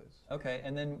goal is. Okay,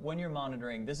 and then when you're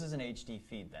monitoring, this is an HD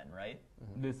feed then, right?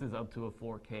 This is up to a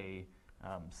 4K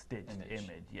stitched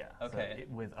image. Yeah. Okay.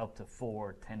 So with up to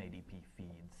 4 1080p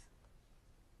feeds.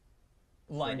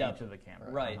 Lined for up. each of the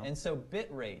cameras. Right, Uh-huh. and so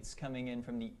bit rates coming in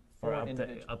from the Or four up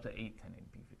individual. to 8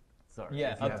 1080p feeds. Sorry.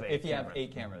 Yeah, if you have cameras.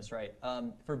 8 cameras, right.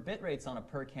 For bit rates on a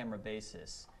per camera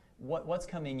basis, what's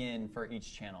coming in for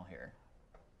each channel here?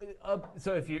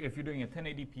 So if you're doing a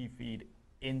 1080p feed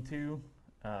into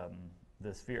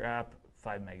the Sphere app,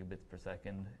 5 megabits per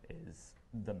second is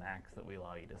the max that we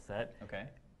allow you to set. Okay.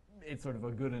 It's sort of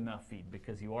a good enough feed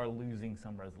because you are losing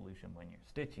some resolution when you're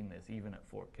stitching this, even at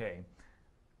 4K.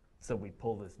 So we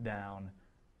pull this down,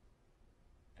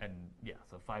 and yeah,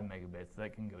 so 5 megabits,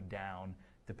 that can go down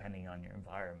depending on your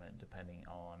environment, depending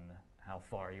on how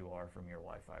far you are from your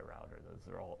Wi-Fi router.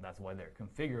 That's why they're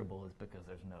configurable, is because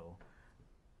there's no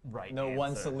right No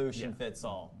one answer. solution Yeah. fits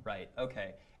all. Right.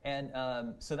 Okay. And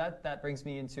so that brings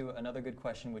me into another good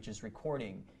question, which is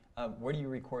recording. Where do you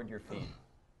record your feed?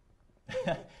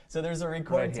 So there's a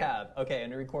record Right here. tab. Okay,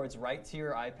 and it records right to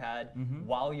your iPad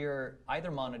while you're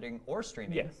either monitoring or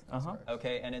streaming. Yes. Uh-huh.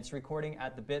 Okay, and it's recording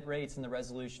at the bit rates and the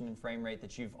resolution and frame rate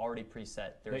that you've already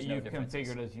preset. There's That no you've differences.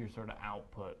 configured as your sort of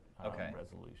output Okay.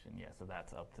 resolution. Yeah, so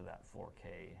that's up to that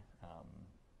 4K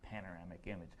panoramic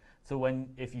image. So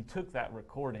if you took that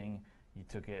recording, you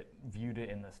took it, viewed it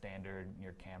in the standard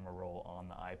your camera roll on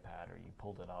the iPad, or you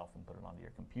pulled it off and put it onto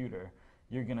your computer,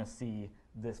 you're going to see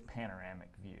this panoramic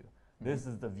view. This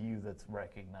is the view that's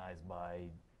recognized by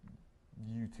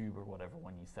YouTube or whatever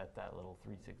when you set that little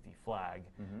 360 flag.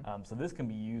 So this can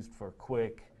be used for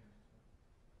quick.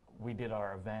 We did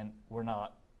our event. We're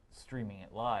not streaming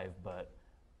it live, but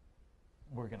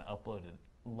we're going to upload it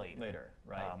later.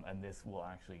 Right. And this will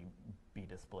actually be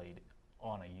displayed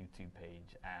on a YouTube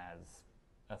page as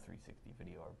a 360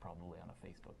 video, or probably on a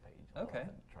Facebook page. Okay. I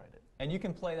haven't tried it. And you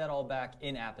can play that all back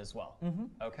in-app as well? Mm-hmm.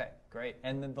 Okay, great.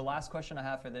 And then the last question I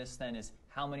have for this then is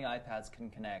how many iPads can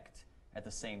connect at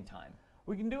the same time?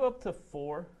 We can do up to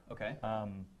 4 Okay.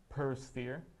 per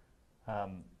sphere.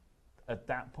 At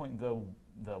that point, though,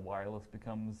 the wireless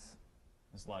becomes...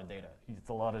 There's a lot of data. It's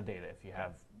a lot of data. If you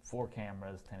have 4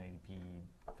 cameras, 1080p,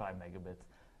 5 megabits,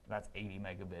 that's 80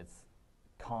 megabits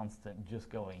constant just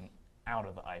going out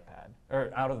of the iPad,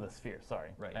 or out of the sphere,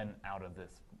 sorry, right. and out of this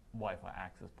Wi-Fi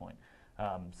access point.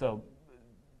 So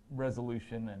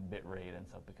resolution and bit rate and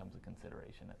stuff becomes a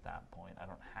consideration at that point. I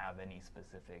don't have any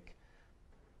specific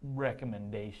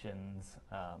recommendations,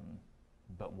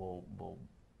 but we'll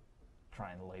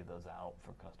try and lay those out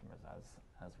for customers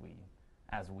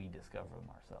as we discover them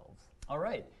ourselves. All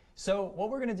right. So what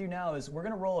we're going to do now is we're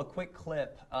going to roll a quick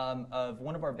clip of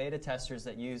one of our beta testers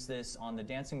that used this on the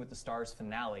Dancing with the Stars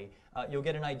finale. You'll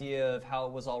get an idea of how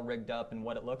it was all rigged up and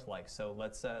what it looked like. So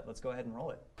let's go ahead and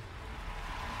roll it.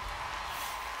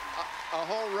 A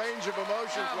whole range of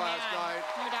emotions last night.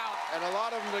 No doubt. And a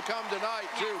lot of them to come tonight,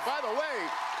 too. By the way,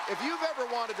 if you've ever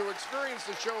wanted to experience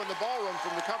the show in the ballroom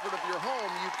from the comfort of your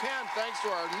home, you can thanks to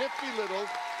our nifty little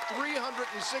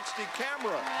 360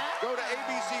 camera. Go to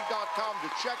abc.com to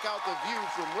check out the view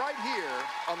from right here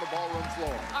on the ballroom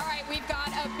floor. All right, we've got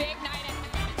a big night.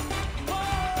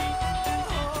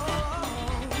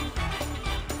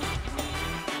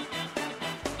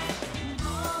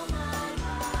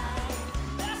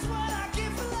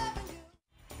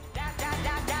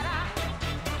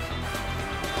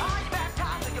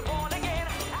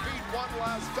 Feed one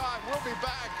last time. We'll be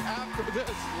back after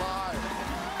this live.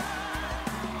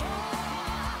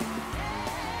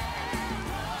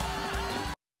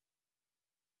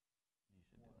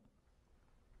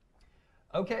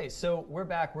 Okay, so we're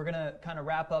back. We're going to kind of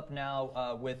wrap up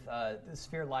now with the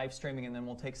Sphere live streaming, and then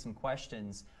we'll take some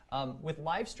questions. With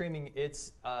live streaming,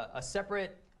 it's a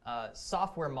separate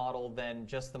software model than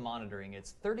just the monitoring.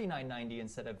 It's $39.90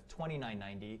 instead of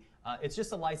 $29.90. It's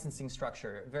just a licensing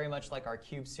structure, very much like our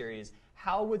Cube series.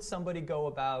 How would somebody go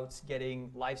about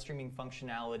getting live streaming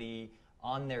functionality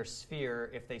on their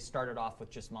Sphere if they started off with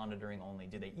just monitoring only?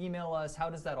 Do they email us? How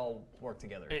does that all work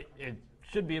together? It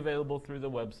should be available through the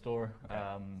web store. Okay.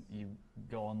 You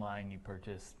go online, you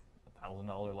purchase a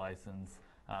 $1,000 license.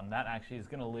 That actually is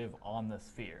going to live on the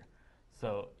Sphere.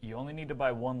 So you only need to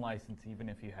buy one license, even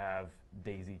if you have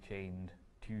daisy-chained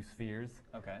 2 spheres.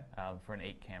 Okay. For an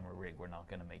 8-camera rig, we're not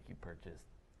going to make you purchase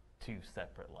 2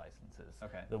 separate licenses.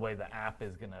 Okay. The way the app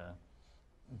is going to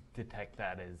detect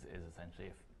that is essentially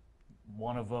if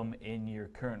one of them in your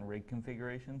current rig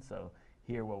configuration. So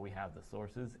here where we have the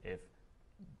sources, if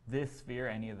this sphere,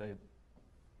 any of the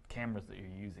cameras that you're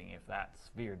using, if that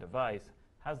Sphere device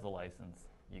has the license,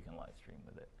 you can live stream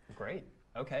with it. Great.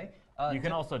 Okay. You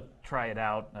can also try it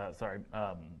out,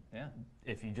 Yeah.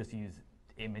 if you just use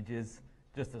images,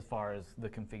 just as far as the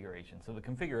configuration. So the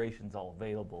configuration's all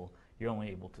available. You're only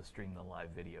able to stream the live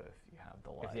video if you have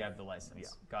the live. If you have the license.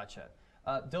 Yeah. Gotcha.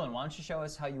 Dylan, why don't you show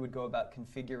us how you would go about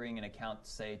configuring an account,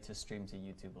 say, to stream to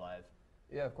YouTube Live?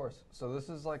 Yeah, of course. So this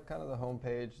is like kind of the home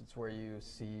page. It's where you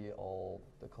see all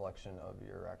the collection of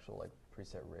your actual like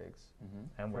preset rigs.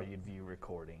 And where you'd view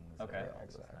recordings. Okay. and Yeah, all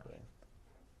this stuff. exactly.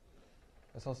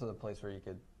 It's also the place where you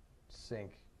could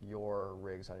sync your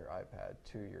rigs on your iPad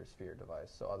to your Sphere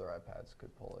device, so other iPads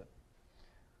could pull it.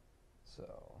 So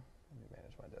let me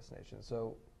manage my destination.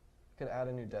 So you could add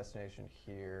a new destination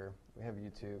here. We have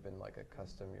YouTube and like a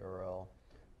custom URL,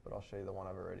 but I'll show you the one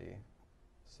I've already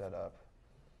set up.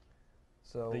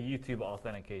 So The YouTube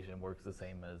authentication works the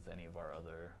same as any of our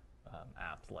other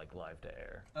apps like Live to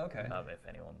Air. Okay. If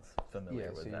anyone's familiar yeah,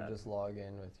 with so that. you just log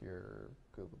in with your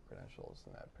Google credentials,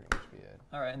 and that'd pretty much be it.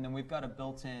 All right, and then we've got a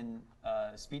built-in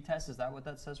speed test. Is that what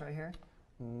that says right here?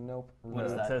 Nope. What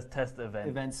is it that? says test event.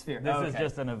 Event Sphere. This Oh, is okay.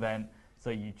 just an event, so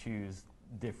you choose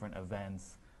different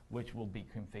events, which will be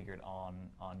configured on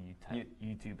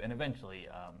YouTube, and eventually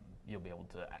you'll be able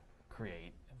to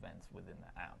create events within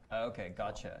the app. Okay,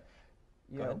 gotcha.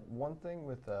 Go Yeah, ahead. one thing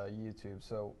with YouTube,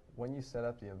 so when you set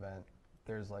up the event,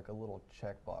 there's like a little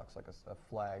checkbox, like a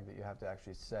flag that you have to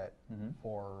actually set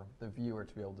for the viewer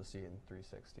to be able to see it in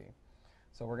 360.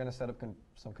 So we're going to set up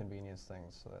some convenience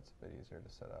things, so that's a bit easier to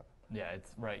set up. Yeah,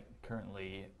 it's right.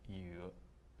 Currently, you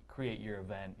create your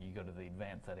event, you go to the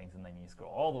advanced settings, and then you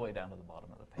scroll all the way down to the bottom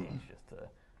of the page just to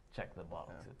check the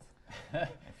box. Yeah.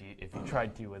 If you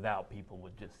tried to without, people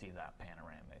would just see that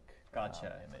panoramic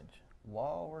Gotcha. image.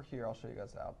 While we're here, I'll show you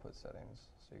guys the output settings,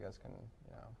 so you guys can,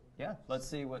 Yeah, let's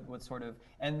see what sort of,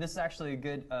 and this is actually a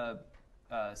good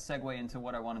segue into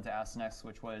what I wanted to ask next,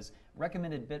 which was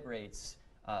recommended bit rates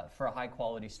for a high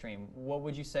quality stream. What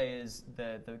would you say is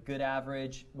the good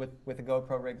average with a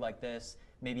GoPro rig like this,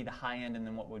 maybe the high end, and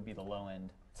then what would be the low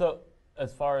end? So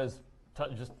as far as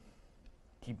just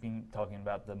talking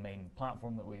about the main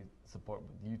platform that we support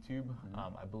with YouTube,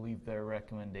 I believe their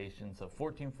recommendations of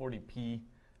 1440p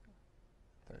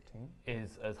 13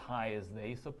 is as high as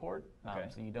they support. Okay.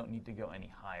 So you don't need to go any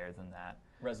higher than that.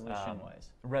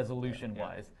 Resolution-wise.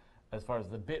 Resolution-wise. Yeah. As far as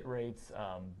the bit rates,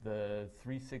 the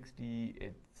 360,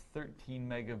 it's 13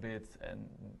 megabits and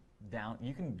down.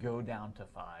 You can go down to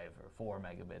 5 or 4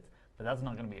 megabits, but that's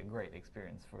not going to be a great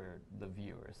experience for the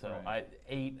viewer. So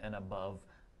 8 and above,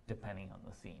 depending on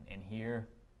the scene. In here,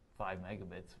 5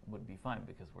 megabits would be fine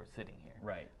because we're sitting here.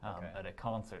 Right. At a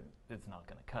concert, it's not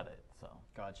going to cut it. So.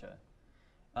 Gotcha.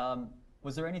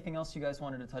 Was there anything else you guys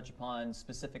wanted to touch upon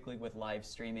specifically with live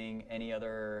streaming? Any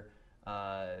other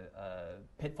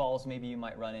pitfalls maybe you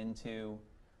might run into?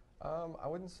 I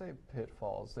wouldn't say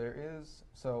pitfalls. There is,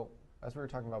 so as we were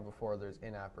talking about before, there's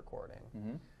in-app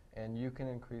recording. And you can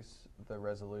increase the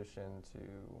resolution to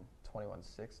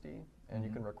 2160, and you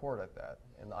can record at that.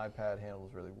 And the iPad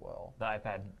handles really well. The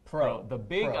iPad Pro. The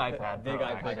big iPad Pro. Big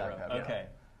iPad Pro. Yeah. Okay.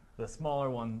 The smaller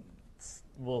one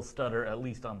will stutter at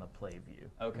least on the play view.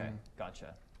 Okay,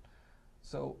 gotcha.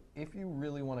 So if you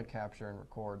really want to capture and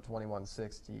record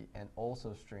 2160 and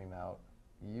also stream out,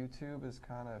 YouTube is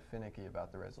kind of finicky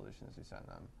about the resolutions you send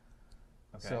them.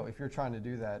 Okay. So if you're trying to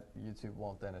do that, YouTube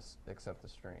won't then accept the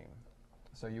stream.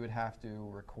 So you would have to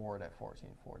record at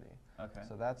 1440. Okay.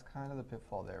 So that's kind of the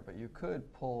pitfall there. But you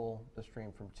could pull the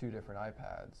stream from 2 different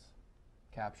iPads,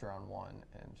 capture on one,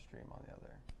 and stream on the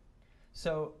other.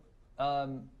 So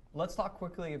let's talk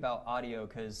quickly about audio,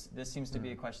 because this seems to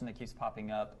be a question that keeps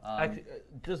popping up. Actually,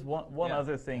 just one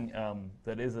other thing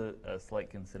that is a slight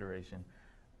consideration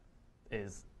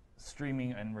is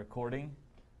streaming and recording.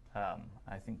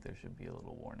 I think there should be a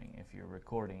little warning. If you're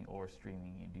recording or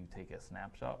streaming, you do take a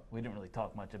snapshot. We didn't really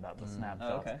talk much about the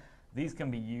snapshots. Okay. These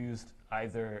can be used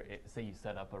either, say you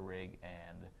set up a rig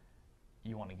and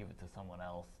you want to give it to someone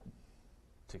else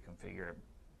to configure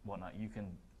whatnot. You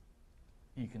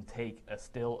can take a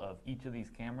still of each of these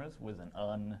cameras with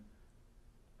an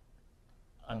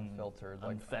Unfiltered,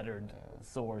 unfettered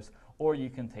source, or you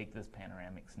can take this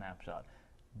panoramic snapshot.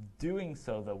 Doing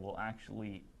so, though, will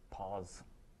actually pause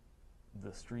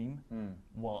the stream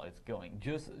while it's going,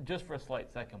 just for a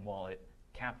slight second while it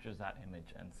captures that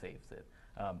image and saves it.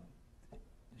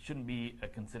 Shouldn't be a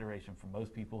consideration for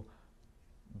most people,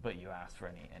 but you ask for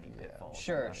any pitfalls.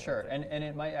 Sure. And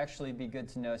it might actually be good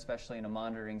to know, especially in a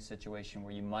monitoring situation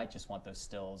where you might just want those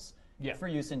stills for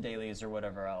use in dailies or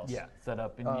whatever else. Yeah, set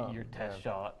up in your test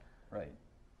shot. Right.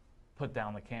 Put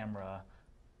down the camera,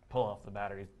 pull off the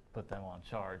batteries, put them on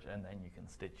charge, and then you can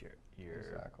stitch your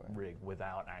rig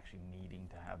without actually needing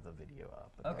to have the video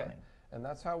up. Okay. And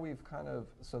that's how we've kind of,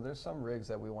 so there's some rigs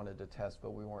that we wanted to test,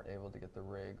 but we weren't able to get the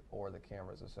rig or the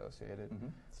cameras associated.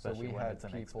 Especially so we when had it's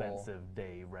an people, expensive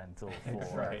day rental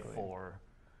for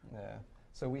Yeah.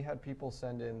 So we had people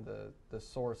send in the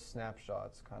source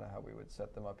snapshots, kind of how we would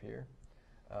set them up here.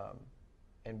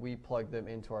 And we plugged them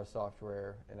into our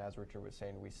software, and as Richard was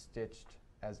saying, we stitched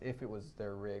as if it was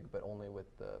their rig, but only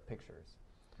with the pictures.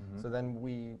 So then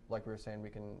like we were saying, we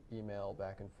can email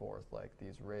back and forth like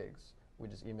these rigs. We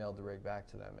just emailed the rig back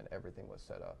to them, and everything was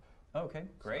set up. Okay,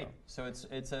 great. So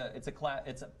it's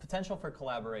a potential for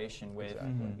collaboration with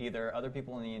either other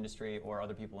people in the industry or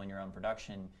other people in your own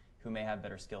production who may have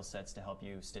better skill sets to help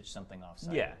you stitch something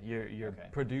off-site. Yeah, your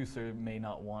producer may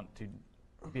not want to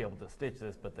be able to stitch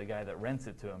this, but the guy that rents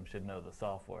it to him should know the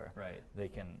software. Right. They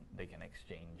can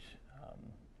exchange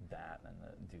that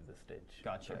and do the stitch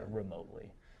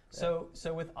remotely. So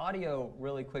with audio,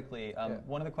 really quickly,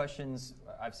 one of the questions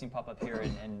I've seen pop up here,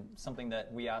 and something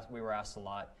that we were asked a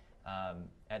lot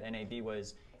at NAB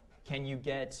was, can you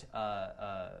get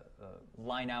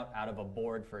line out of a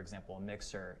board, for example, a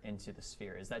mixer, into the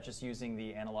Sphere? Is that just using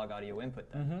the analog audio input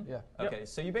then? Yeah. Okay,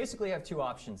 so you basically have 2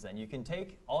 options then. You can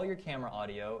take all your camera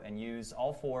audio and use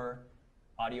all 4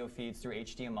 audio feeds through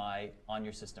HDMI on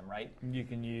your system, right? You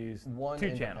can use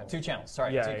 2 channels. 2 channels,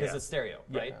 sorry, because it's stereo,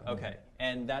 right? Yeah. Okay,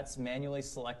 and that's manually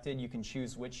selected. You can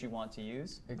choose which you want to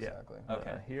use. Exactly.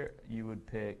 Okay. Here you would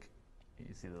pick,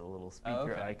 you see the little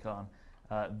speaker icon.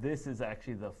 This is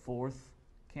actually the 4th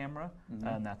camera,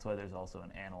 and that's why there's also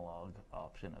an analog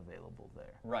option available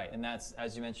there. Right, and that's,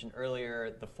 as you mentioned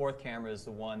earlier, the fourth camera is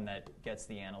the one that gets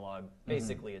the analog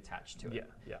basically attached to it.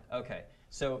 Yeah. Okay,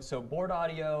 so board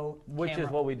audio, which camera,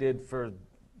 is what we did for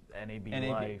NAB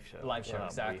live show,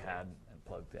 exactly. We had and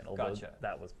plugged in, although Gotcha.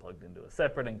 that was plugged into a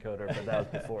separate encoder, but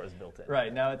that was before it was built in.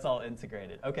 Right, now it's all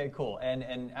integrated. Okay, cool.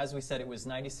 And as we said, it was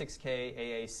 96K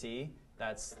AAC.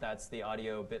 That's the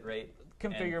audio bitrate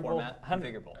Configurable. format.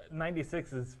 Configurable.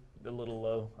 96 is a little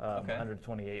low. Okay.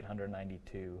 128,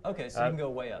 192. Okay, so you can go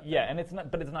way up. Yeah, and it's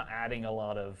not, but it's not adding a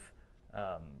lot of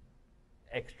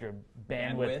extra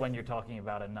bandwidth when you're talking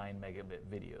about a 9 megabit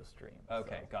video stream.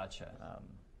 Okay, so, gotcha.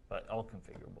 But all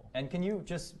configurable. And can you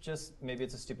just maybe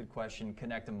it's a stupid question,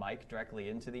 connect a mic directly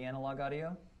into the analog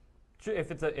audio? Sure, if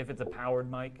it's a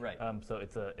powered mic, right? So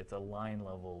it's a line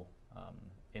level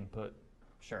input.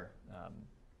 Sure.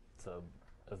 So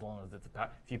as long as it's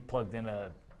if you plugged in I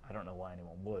don't know why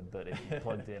anyone would, but if you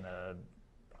plugged in a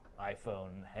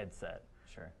iPhone headset,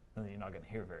 sure, then you're not going to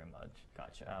hear very much.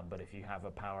 Gotcha. But if you have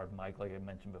a powered mic, like I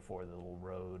mentioned before, the little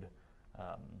Rode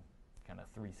kind of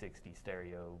 360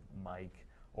 stereo mic,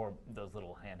 or those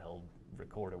little handheld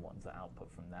recorder ones, the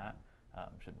output from that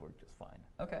should work just fine.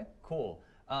 Okay, cool.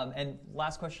 And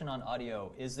last question on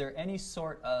audio, is there any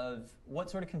what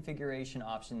sort of configuration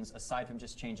options, aside from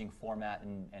just changing format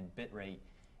and bitrate,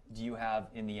 do you have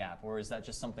in the app? Or is that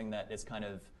just something that is kind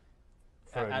of...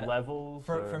 For levels?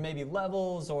 For maybe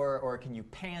levels, or can you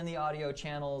pan the audio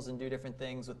channels and do different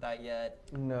things with that yet?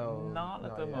 No. Not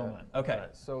at the moment. Okay.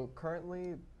 So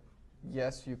currently,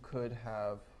 yes, you could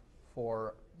have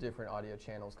 4 different audio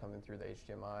channels coming through the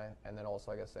HDMI, and then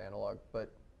also, I guess, the analog,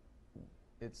 but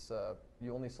it's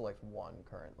you only select one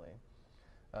currently.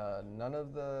 None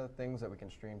of the things that we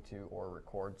can stream to or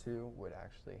record to would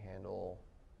actually handle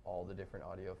all the different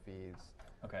audio feeds.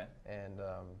 Okay. And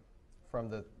from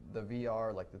the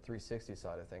VR, like the 360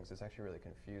 side of things, it's actually really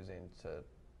confusing to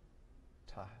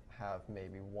have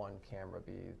maybe one camera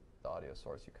be the audio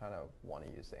source. You kind of want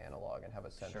to use the analog and have a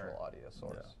central audio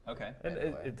source. Yeah. Okay. And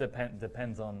it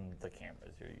depends on the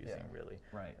cameras you're using, really.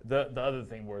 Right. The other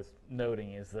thing worth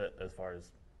noting is that as far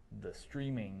as the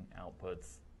streaming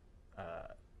outputs,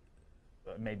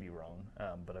 may be wrong,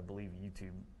 but I believe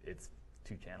YouTube, it's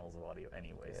 2 channels of audio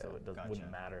anyway, so it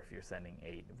wouldn't matter if you're sending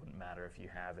 8. It wouldn't matter if you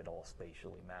have it all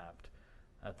spatially mapped.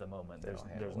 At the moment, there's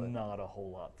not a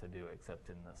whole lot to do except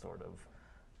in the sort of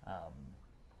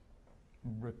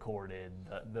recorded,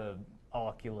 the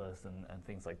Oculus and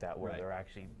things like that, where they're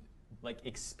actually like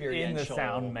experiential in the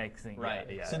sound mixing. Right.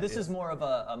 Yeah, so this is more of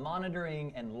a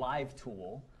monitoring and live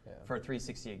tool for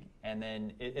 360, and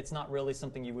then it's not really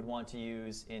something you would want to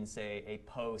use in, say, a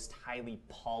post highly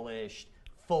polished,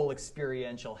 full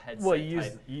experiential headset. Well, you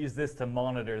use this to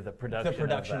monitor the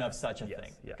production. Of such a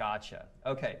thing. Yeah. Gotcha.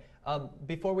 Okay.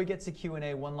 Before we get to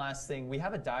Q&A, one last thing. We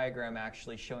have a diagram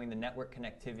actually showing the network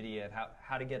connectivity of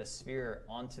how to get a Sphere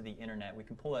onto the internet. We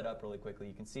can pull that up really quickly.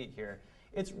 You can see it here.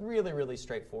 It's really, really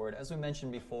straightforward. As we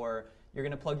mentioned before, you're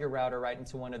going to plug your router right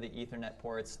into one of the Ethernet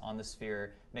ports on the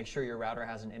Sphere. Make sure your router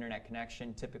has an internet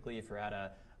connection. Typically, if you're at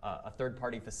a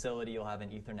third-party facility, you'll have an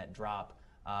Ethernet drop.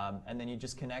 And then you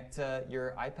just connect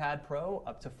your iPad Pro,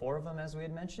 up to 4 of them, as we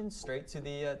had mentioned, straight to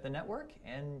the network,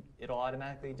 and it'll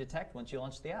automatically detect once you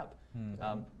launch the app.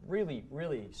 Really,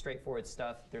 really straightforward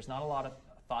stuff. There's not a lot of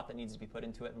thought that needs to be put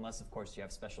into it, unless, of course, you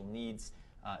have special needs.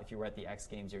 If you were at the X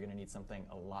Games, you're going to need something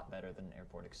a lot better than an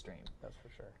Airport Extreme. That's for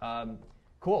sure.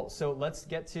 Cool. So let's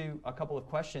get to a couple of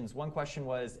questions. One question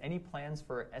was, any plans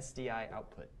for SDI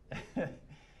output?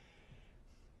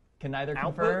 Can neither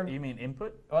confirm. You mean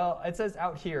input? Well, it says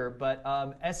out here, but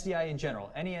SDI in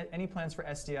general. Any plans for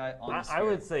SDI on the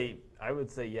Sphere? I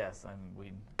would say yes.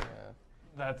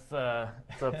 That's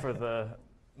it's up for the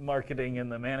marketing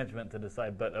and the management to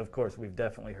decide. But of course, we've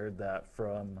definitely heard that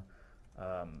from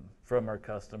our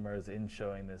customers in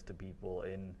showing this to people,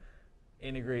 in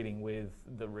integrating with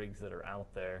the rigs that are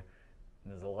out there.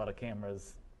 And there's a lot of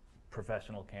cameras,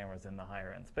 professional cameras in the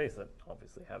higher end space that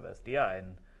obviously have SDI,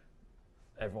 and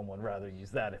everyone would rather use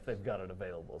that if they've got it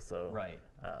available. So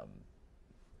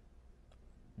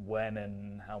when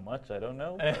and how much, I don't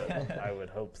know, but I would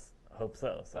hope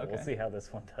so. So we'll see how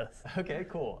this one does. Okay,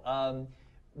 cool.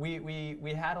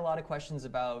 We had a lot of questions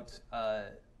about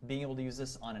being able to use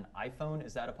this on an iPhone.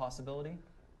 Is that a possibility?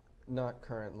 Not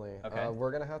currently. Okay.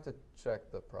 We're going to have to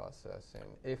check the processing.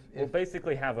 We'll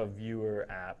basically have a viewer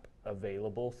app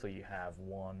available, so you have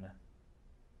one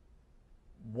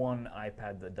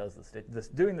iPad that does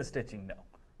doing the stitching. No,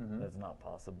 that's not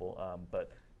possible.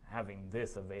 But having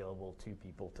this available to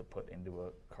people to put into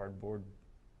a cardboard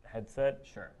headset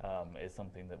Sure. is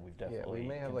something that we've Yeah, definitely we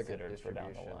may have like a considered for down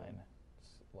the distribution line.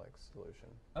 like solution.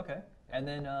 Okay, and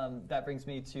then that brings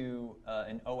me to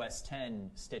an OS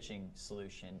 10 stitching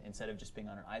solution. Instead of just being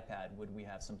on an iPad, would we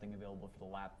have something available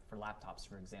for laptops,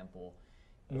 for example,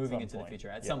 moving into the future?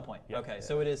 At some point. Yeah. Okay,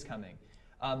 so it is coming.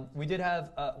 We did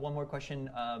have one more question.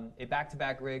 A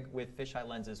back-to-back rig with fisheye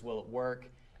lenses, will it work?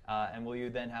 And will you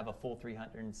then have a full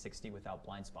 360 without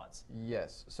blind spots?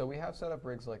 Yes, so we have set up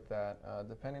rigs like that.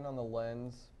 Depending on the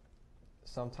lens,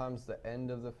 sometimes the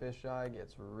end of the fisheye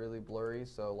gets really blurry,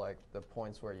 so like the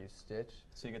points where you stitch.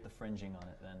 So you get the fringing on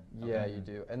it then? Yeah, you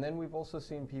do. And then we've also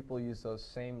seen people use those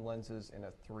same lenses in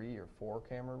a 3 or 4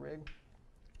 camera rig,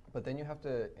 but then you have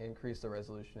to increase the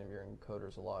resolution of your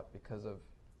encoders a lot because of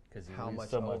You how lose much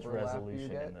so much overlap resolution you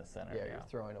get. in the center. Yeah, you're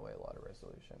throwing away a lot of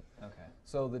resolution. Okay.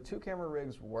 So the 2 camera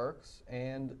rigs works,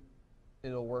 and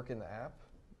it'll work in the app,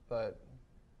 but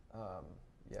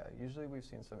yeah, usually we've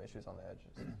seen some issues on the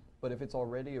edges. But if it's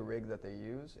already a rig that they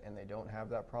use and they don't have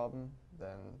that problem,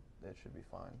 then it should be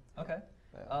fine. Okay.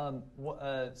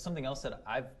 Yeah. Something else that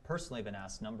I've personally been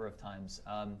asked a number of times,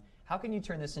 how can you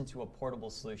turn this into a portable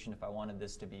solution if I wanted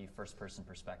this to be first-person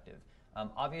perspective?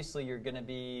 Obviously, you're going to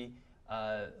be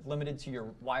limited to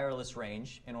your wireless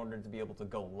range in order to be able to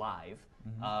go live.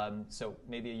 So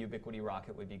maybe a Ubiquiti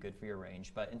rocket would be good for your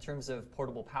range. But in terms of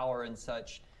portable power and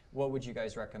such, what would you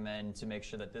guys recommend to make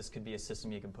sure that this could be a system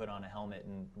you can put on a helmet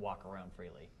and walk around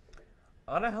freely?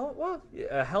 On a helmet, well,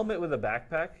 a helmet with a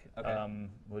backpack Okay.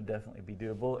 would definitely be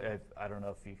doable. I don't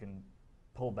know if you can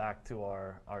pull back to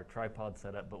our tripod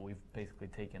setup, but we've basically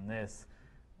taken this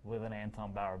with an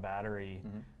Anton Bauer battery.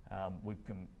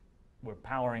 We're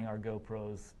powering our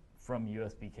GoPros from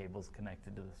USB cables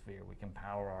connected to the Sphere. We can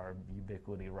power our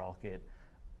Ubiquiti rocket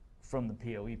from the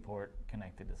PoE port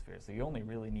connected to Sphere. So you only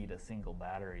really need a single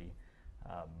battery,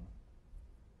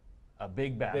 a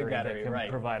big battery that can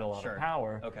provide a lot of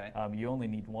power. Okay. You only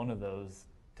need one of those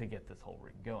to get this whole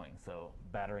rig going. So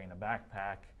battery in a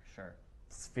backpack, Sure.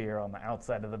 Sphere on the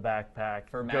outside of the backpack,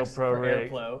 For GoPro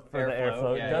rig airflow. for the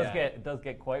airflow. Yeah, It does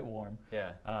get quite warm.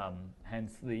 Yeah.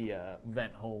 Hence the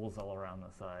vent holes all around the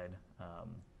side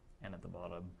and at the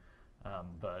bottom.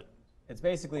 But It's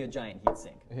basically a giant heat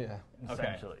sink. Yeah.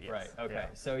 essentially, yes. Right. Okay. Yeah.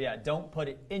 So yeah, don't put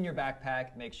it in your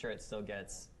backpack. Make sure it still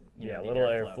gets A the little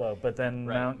airflow. But then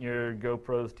Right. mount your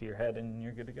GoPros to your head and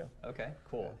you're good to go. Okay.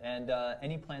 Cool. And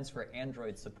any plans for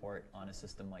Android support on a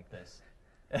system like this?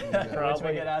 Which Probably.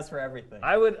 we get asked for everything.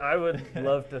 I would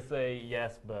love to say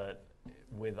yes, but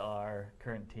with our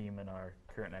current team and our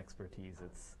current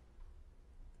expertise,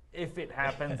 if it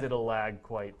happens, it'll lag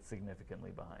quite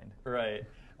significantly behind. Right.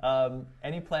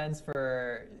 Any plans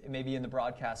for maybe in the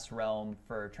broadcast realm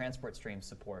for transport stream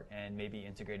support and maybe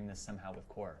integrating this somehow with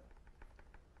Core?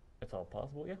 It's all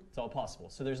possible, yeah. It's all possible.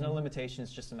 So there's no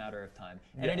limitations, just a matter of time.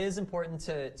 And Yeah. it is important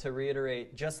to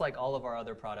reiterate, just like all of our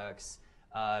other products,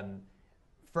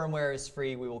 firmware is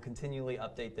free. We will continually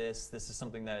update this. This is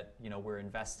something that we're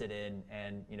invested in,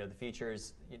 and the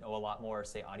features, a lot more,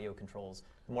 say, audio controls.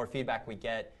 The more feedback we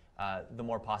get, the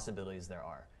more possibilities there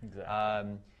are.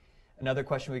 Exactly. Another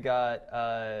question we got,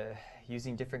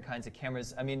 using different kinds of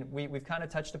cameras. I mean, we've kind of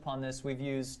touched upon this. We've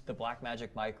used the Blackmagic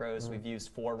Micros. We've used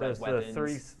 4 Red There's Weapons.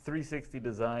 the 360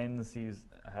 designs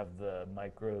have the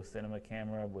micro cinema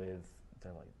camera with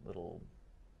they're like little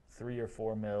 3 or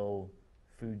 4 mil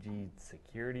Fuji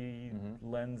security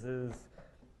lenses.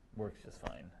 Works just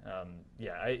fine.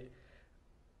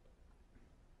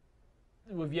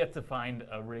 We've yet to find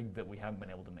a rig that we haven't been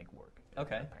able to make work.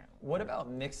 Okay. Apparently. What about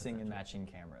mixing and matching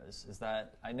cameras?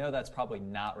 I know that's probably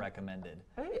not recommended.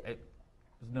 There's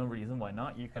no reason why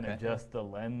not. You can Okay. adjust the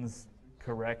lens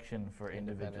correction for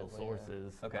individual Independently, yeah.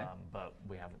 sources, Okay. but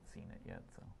we haven't seen it yet.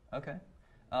 So Okay.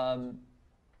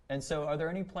 And so are there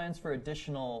any plans for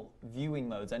additional viewing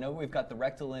modes? I know we've got the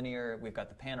rectilinear, we've got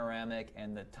the panoramic,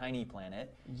 and the tiny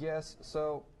planet. Yes,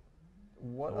 so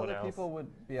what What other else? people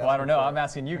would be Well, I don't know. for? I'm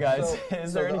asking you guys. So-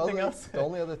 Is so there the anything other- else? The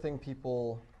only other thing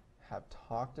people have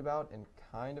talked about and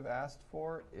kind of asked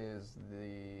for is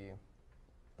the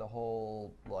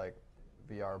whole like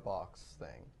VR box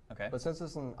thing. Okay. But since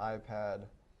it's an iPad,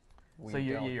 we so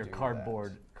don't your do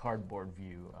cardboard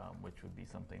view, which would be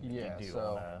something that Yeah, you do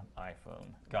so- on an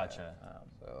iPhone. Gotcha. that.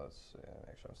 So let's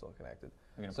make sure I'm still connected.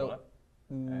 You're gonna So pull it up?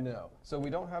 no, so we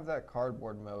don't have that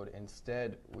cardboard mode.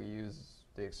 Instead, we use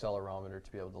the accelerometer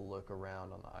to be able to look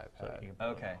around on the So iPad. you can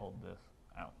probably Okay. hold this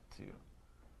out too.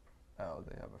 Oh,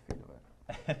 they have a feed of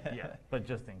it. Yeah, but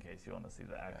just in case you want to see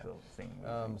the actual thing.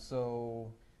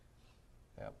 So,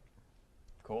 yep.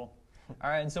 Cool. All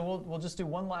right, and so we'll just do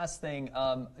one last thing,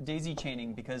 daisy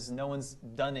chaining, because no one's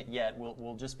done it yet.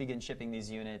 We'll just begin shipping these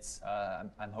units.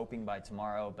 I'm hoping by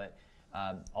tomorrow, but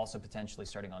also potentially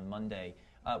starting on Monday.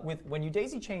 When you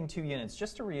daisy chain 2 units,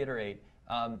 just to reiterate,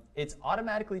 it's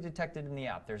automatically detected in the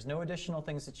app. There's no additional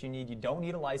things that you need. You don't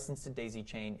need a license to daisy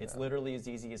chain. It's literally as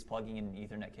easy as plugging in an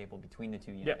Ethernet cable between the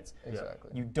 2 units. Yep,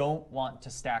 exactly. You don't want to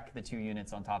stack the 2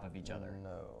 units on top of each other.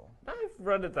 No. I've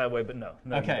run it that way, but no.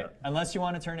 Okay, unless you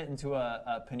want to turn it into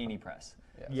a panini press.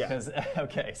 Yeah. Because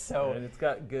okay, so and it's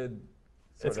got good.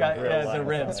 it's got the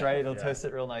ribs, on right? it. It'll toast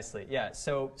it real nicely. Yeah.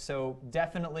 So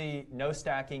definitely no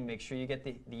stacking. Make sure you get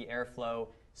the airflow.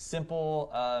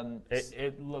 Simple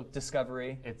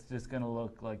discovery. It's just going to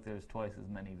look like there's twice as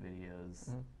many videos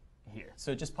here.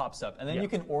 So it just pops up. And then you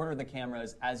can order the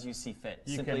cameras as you see fit.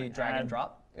 You Simply can drag add- and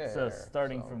drop. Yeah, So here,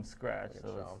 starting so from scratch. I can So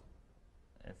show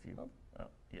 'em. if you,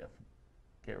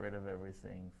 get rid of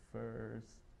everything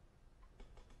first.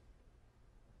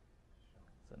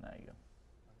 So now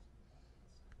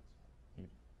you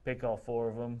pick all 4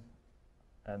 of them,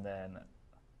 and then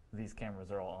these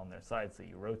cameras are all on their side, so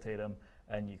you rotate them,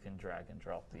 and you can drag and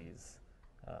drop these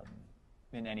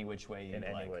In any which way you in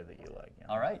like. any way that you like.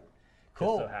 All right.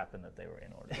 Cool. Just so happened that they were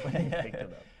in order when you picked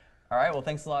it up. All right, well,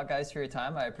 thanks a lot, guys, for your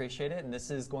time. I appreciate it. And this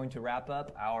is going to wrap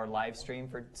up our live stream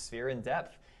for Sphere in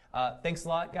Depth. Thanks a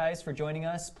lot, guys, for joining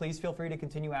us. Please feel free to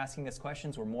continue asking us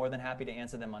questions. We're more than happy to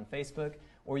answer them on Facebook,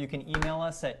 or you can email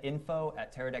us at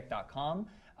info@teradek.com.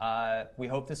 We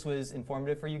hope this was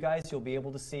informative for you guys. You'll be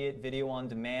able to see it video on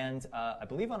demand, I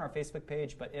believe on our Facebook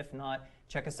page, but if not,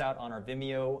 check us out on our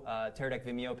Vimeo, Teradek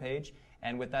Vimeo page.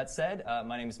 And with that said,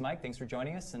 my name is Mike. Thanks for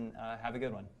joining us, and have a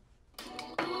good one.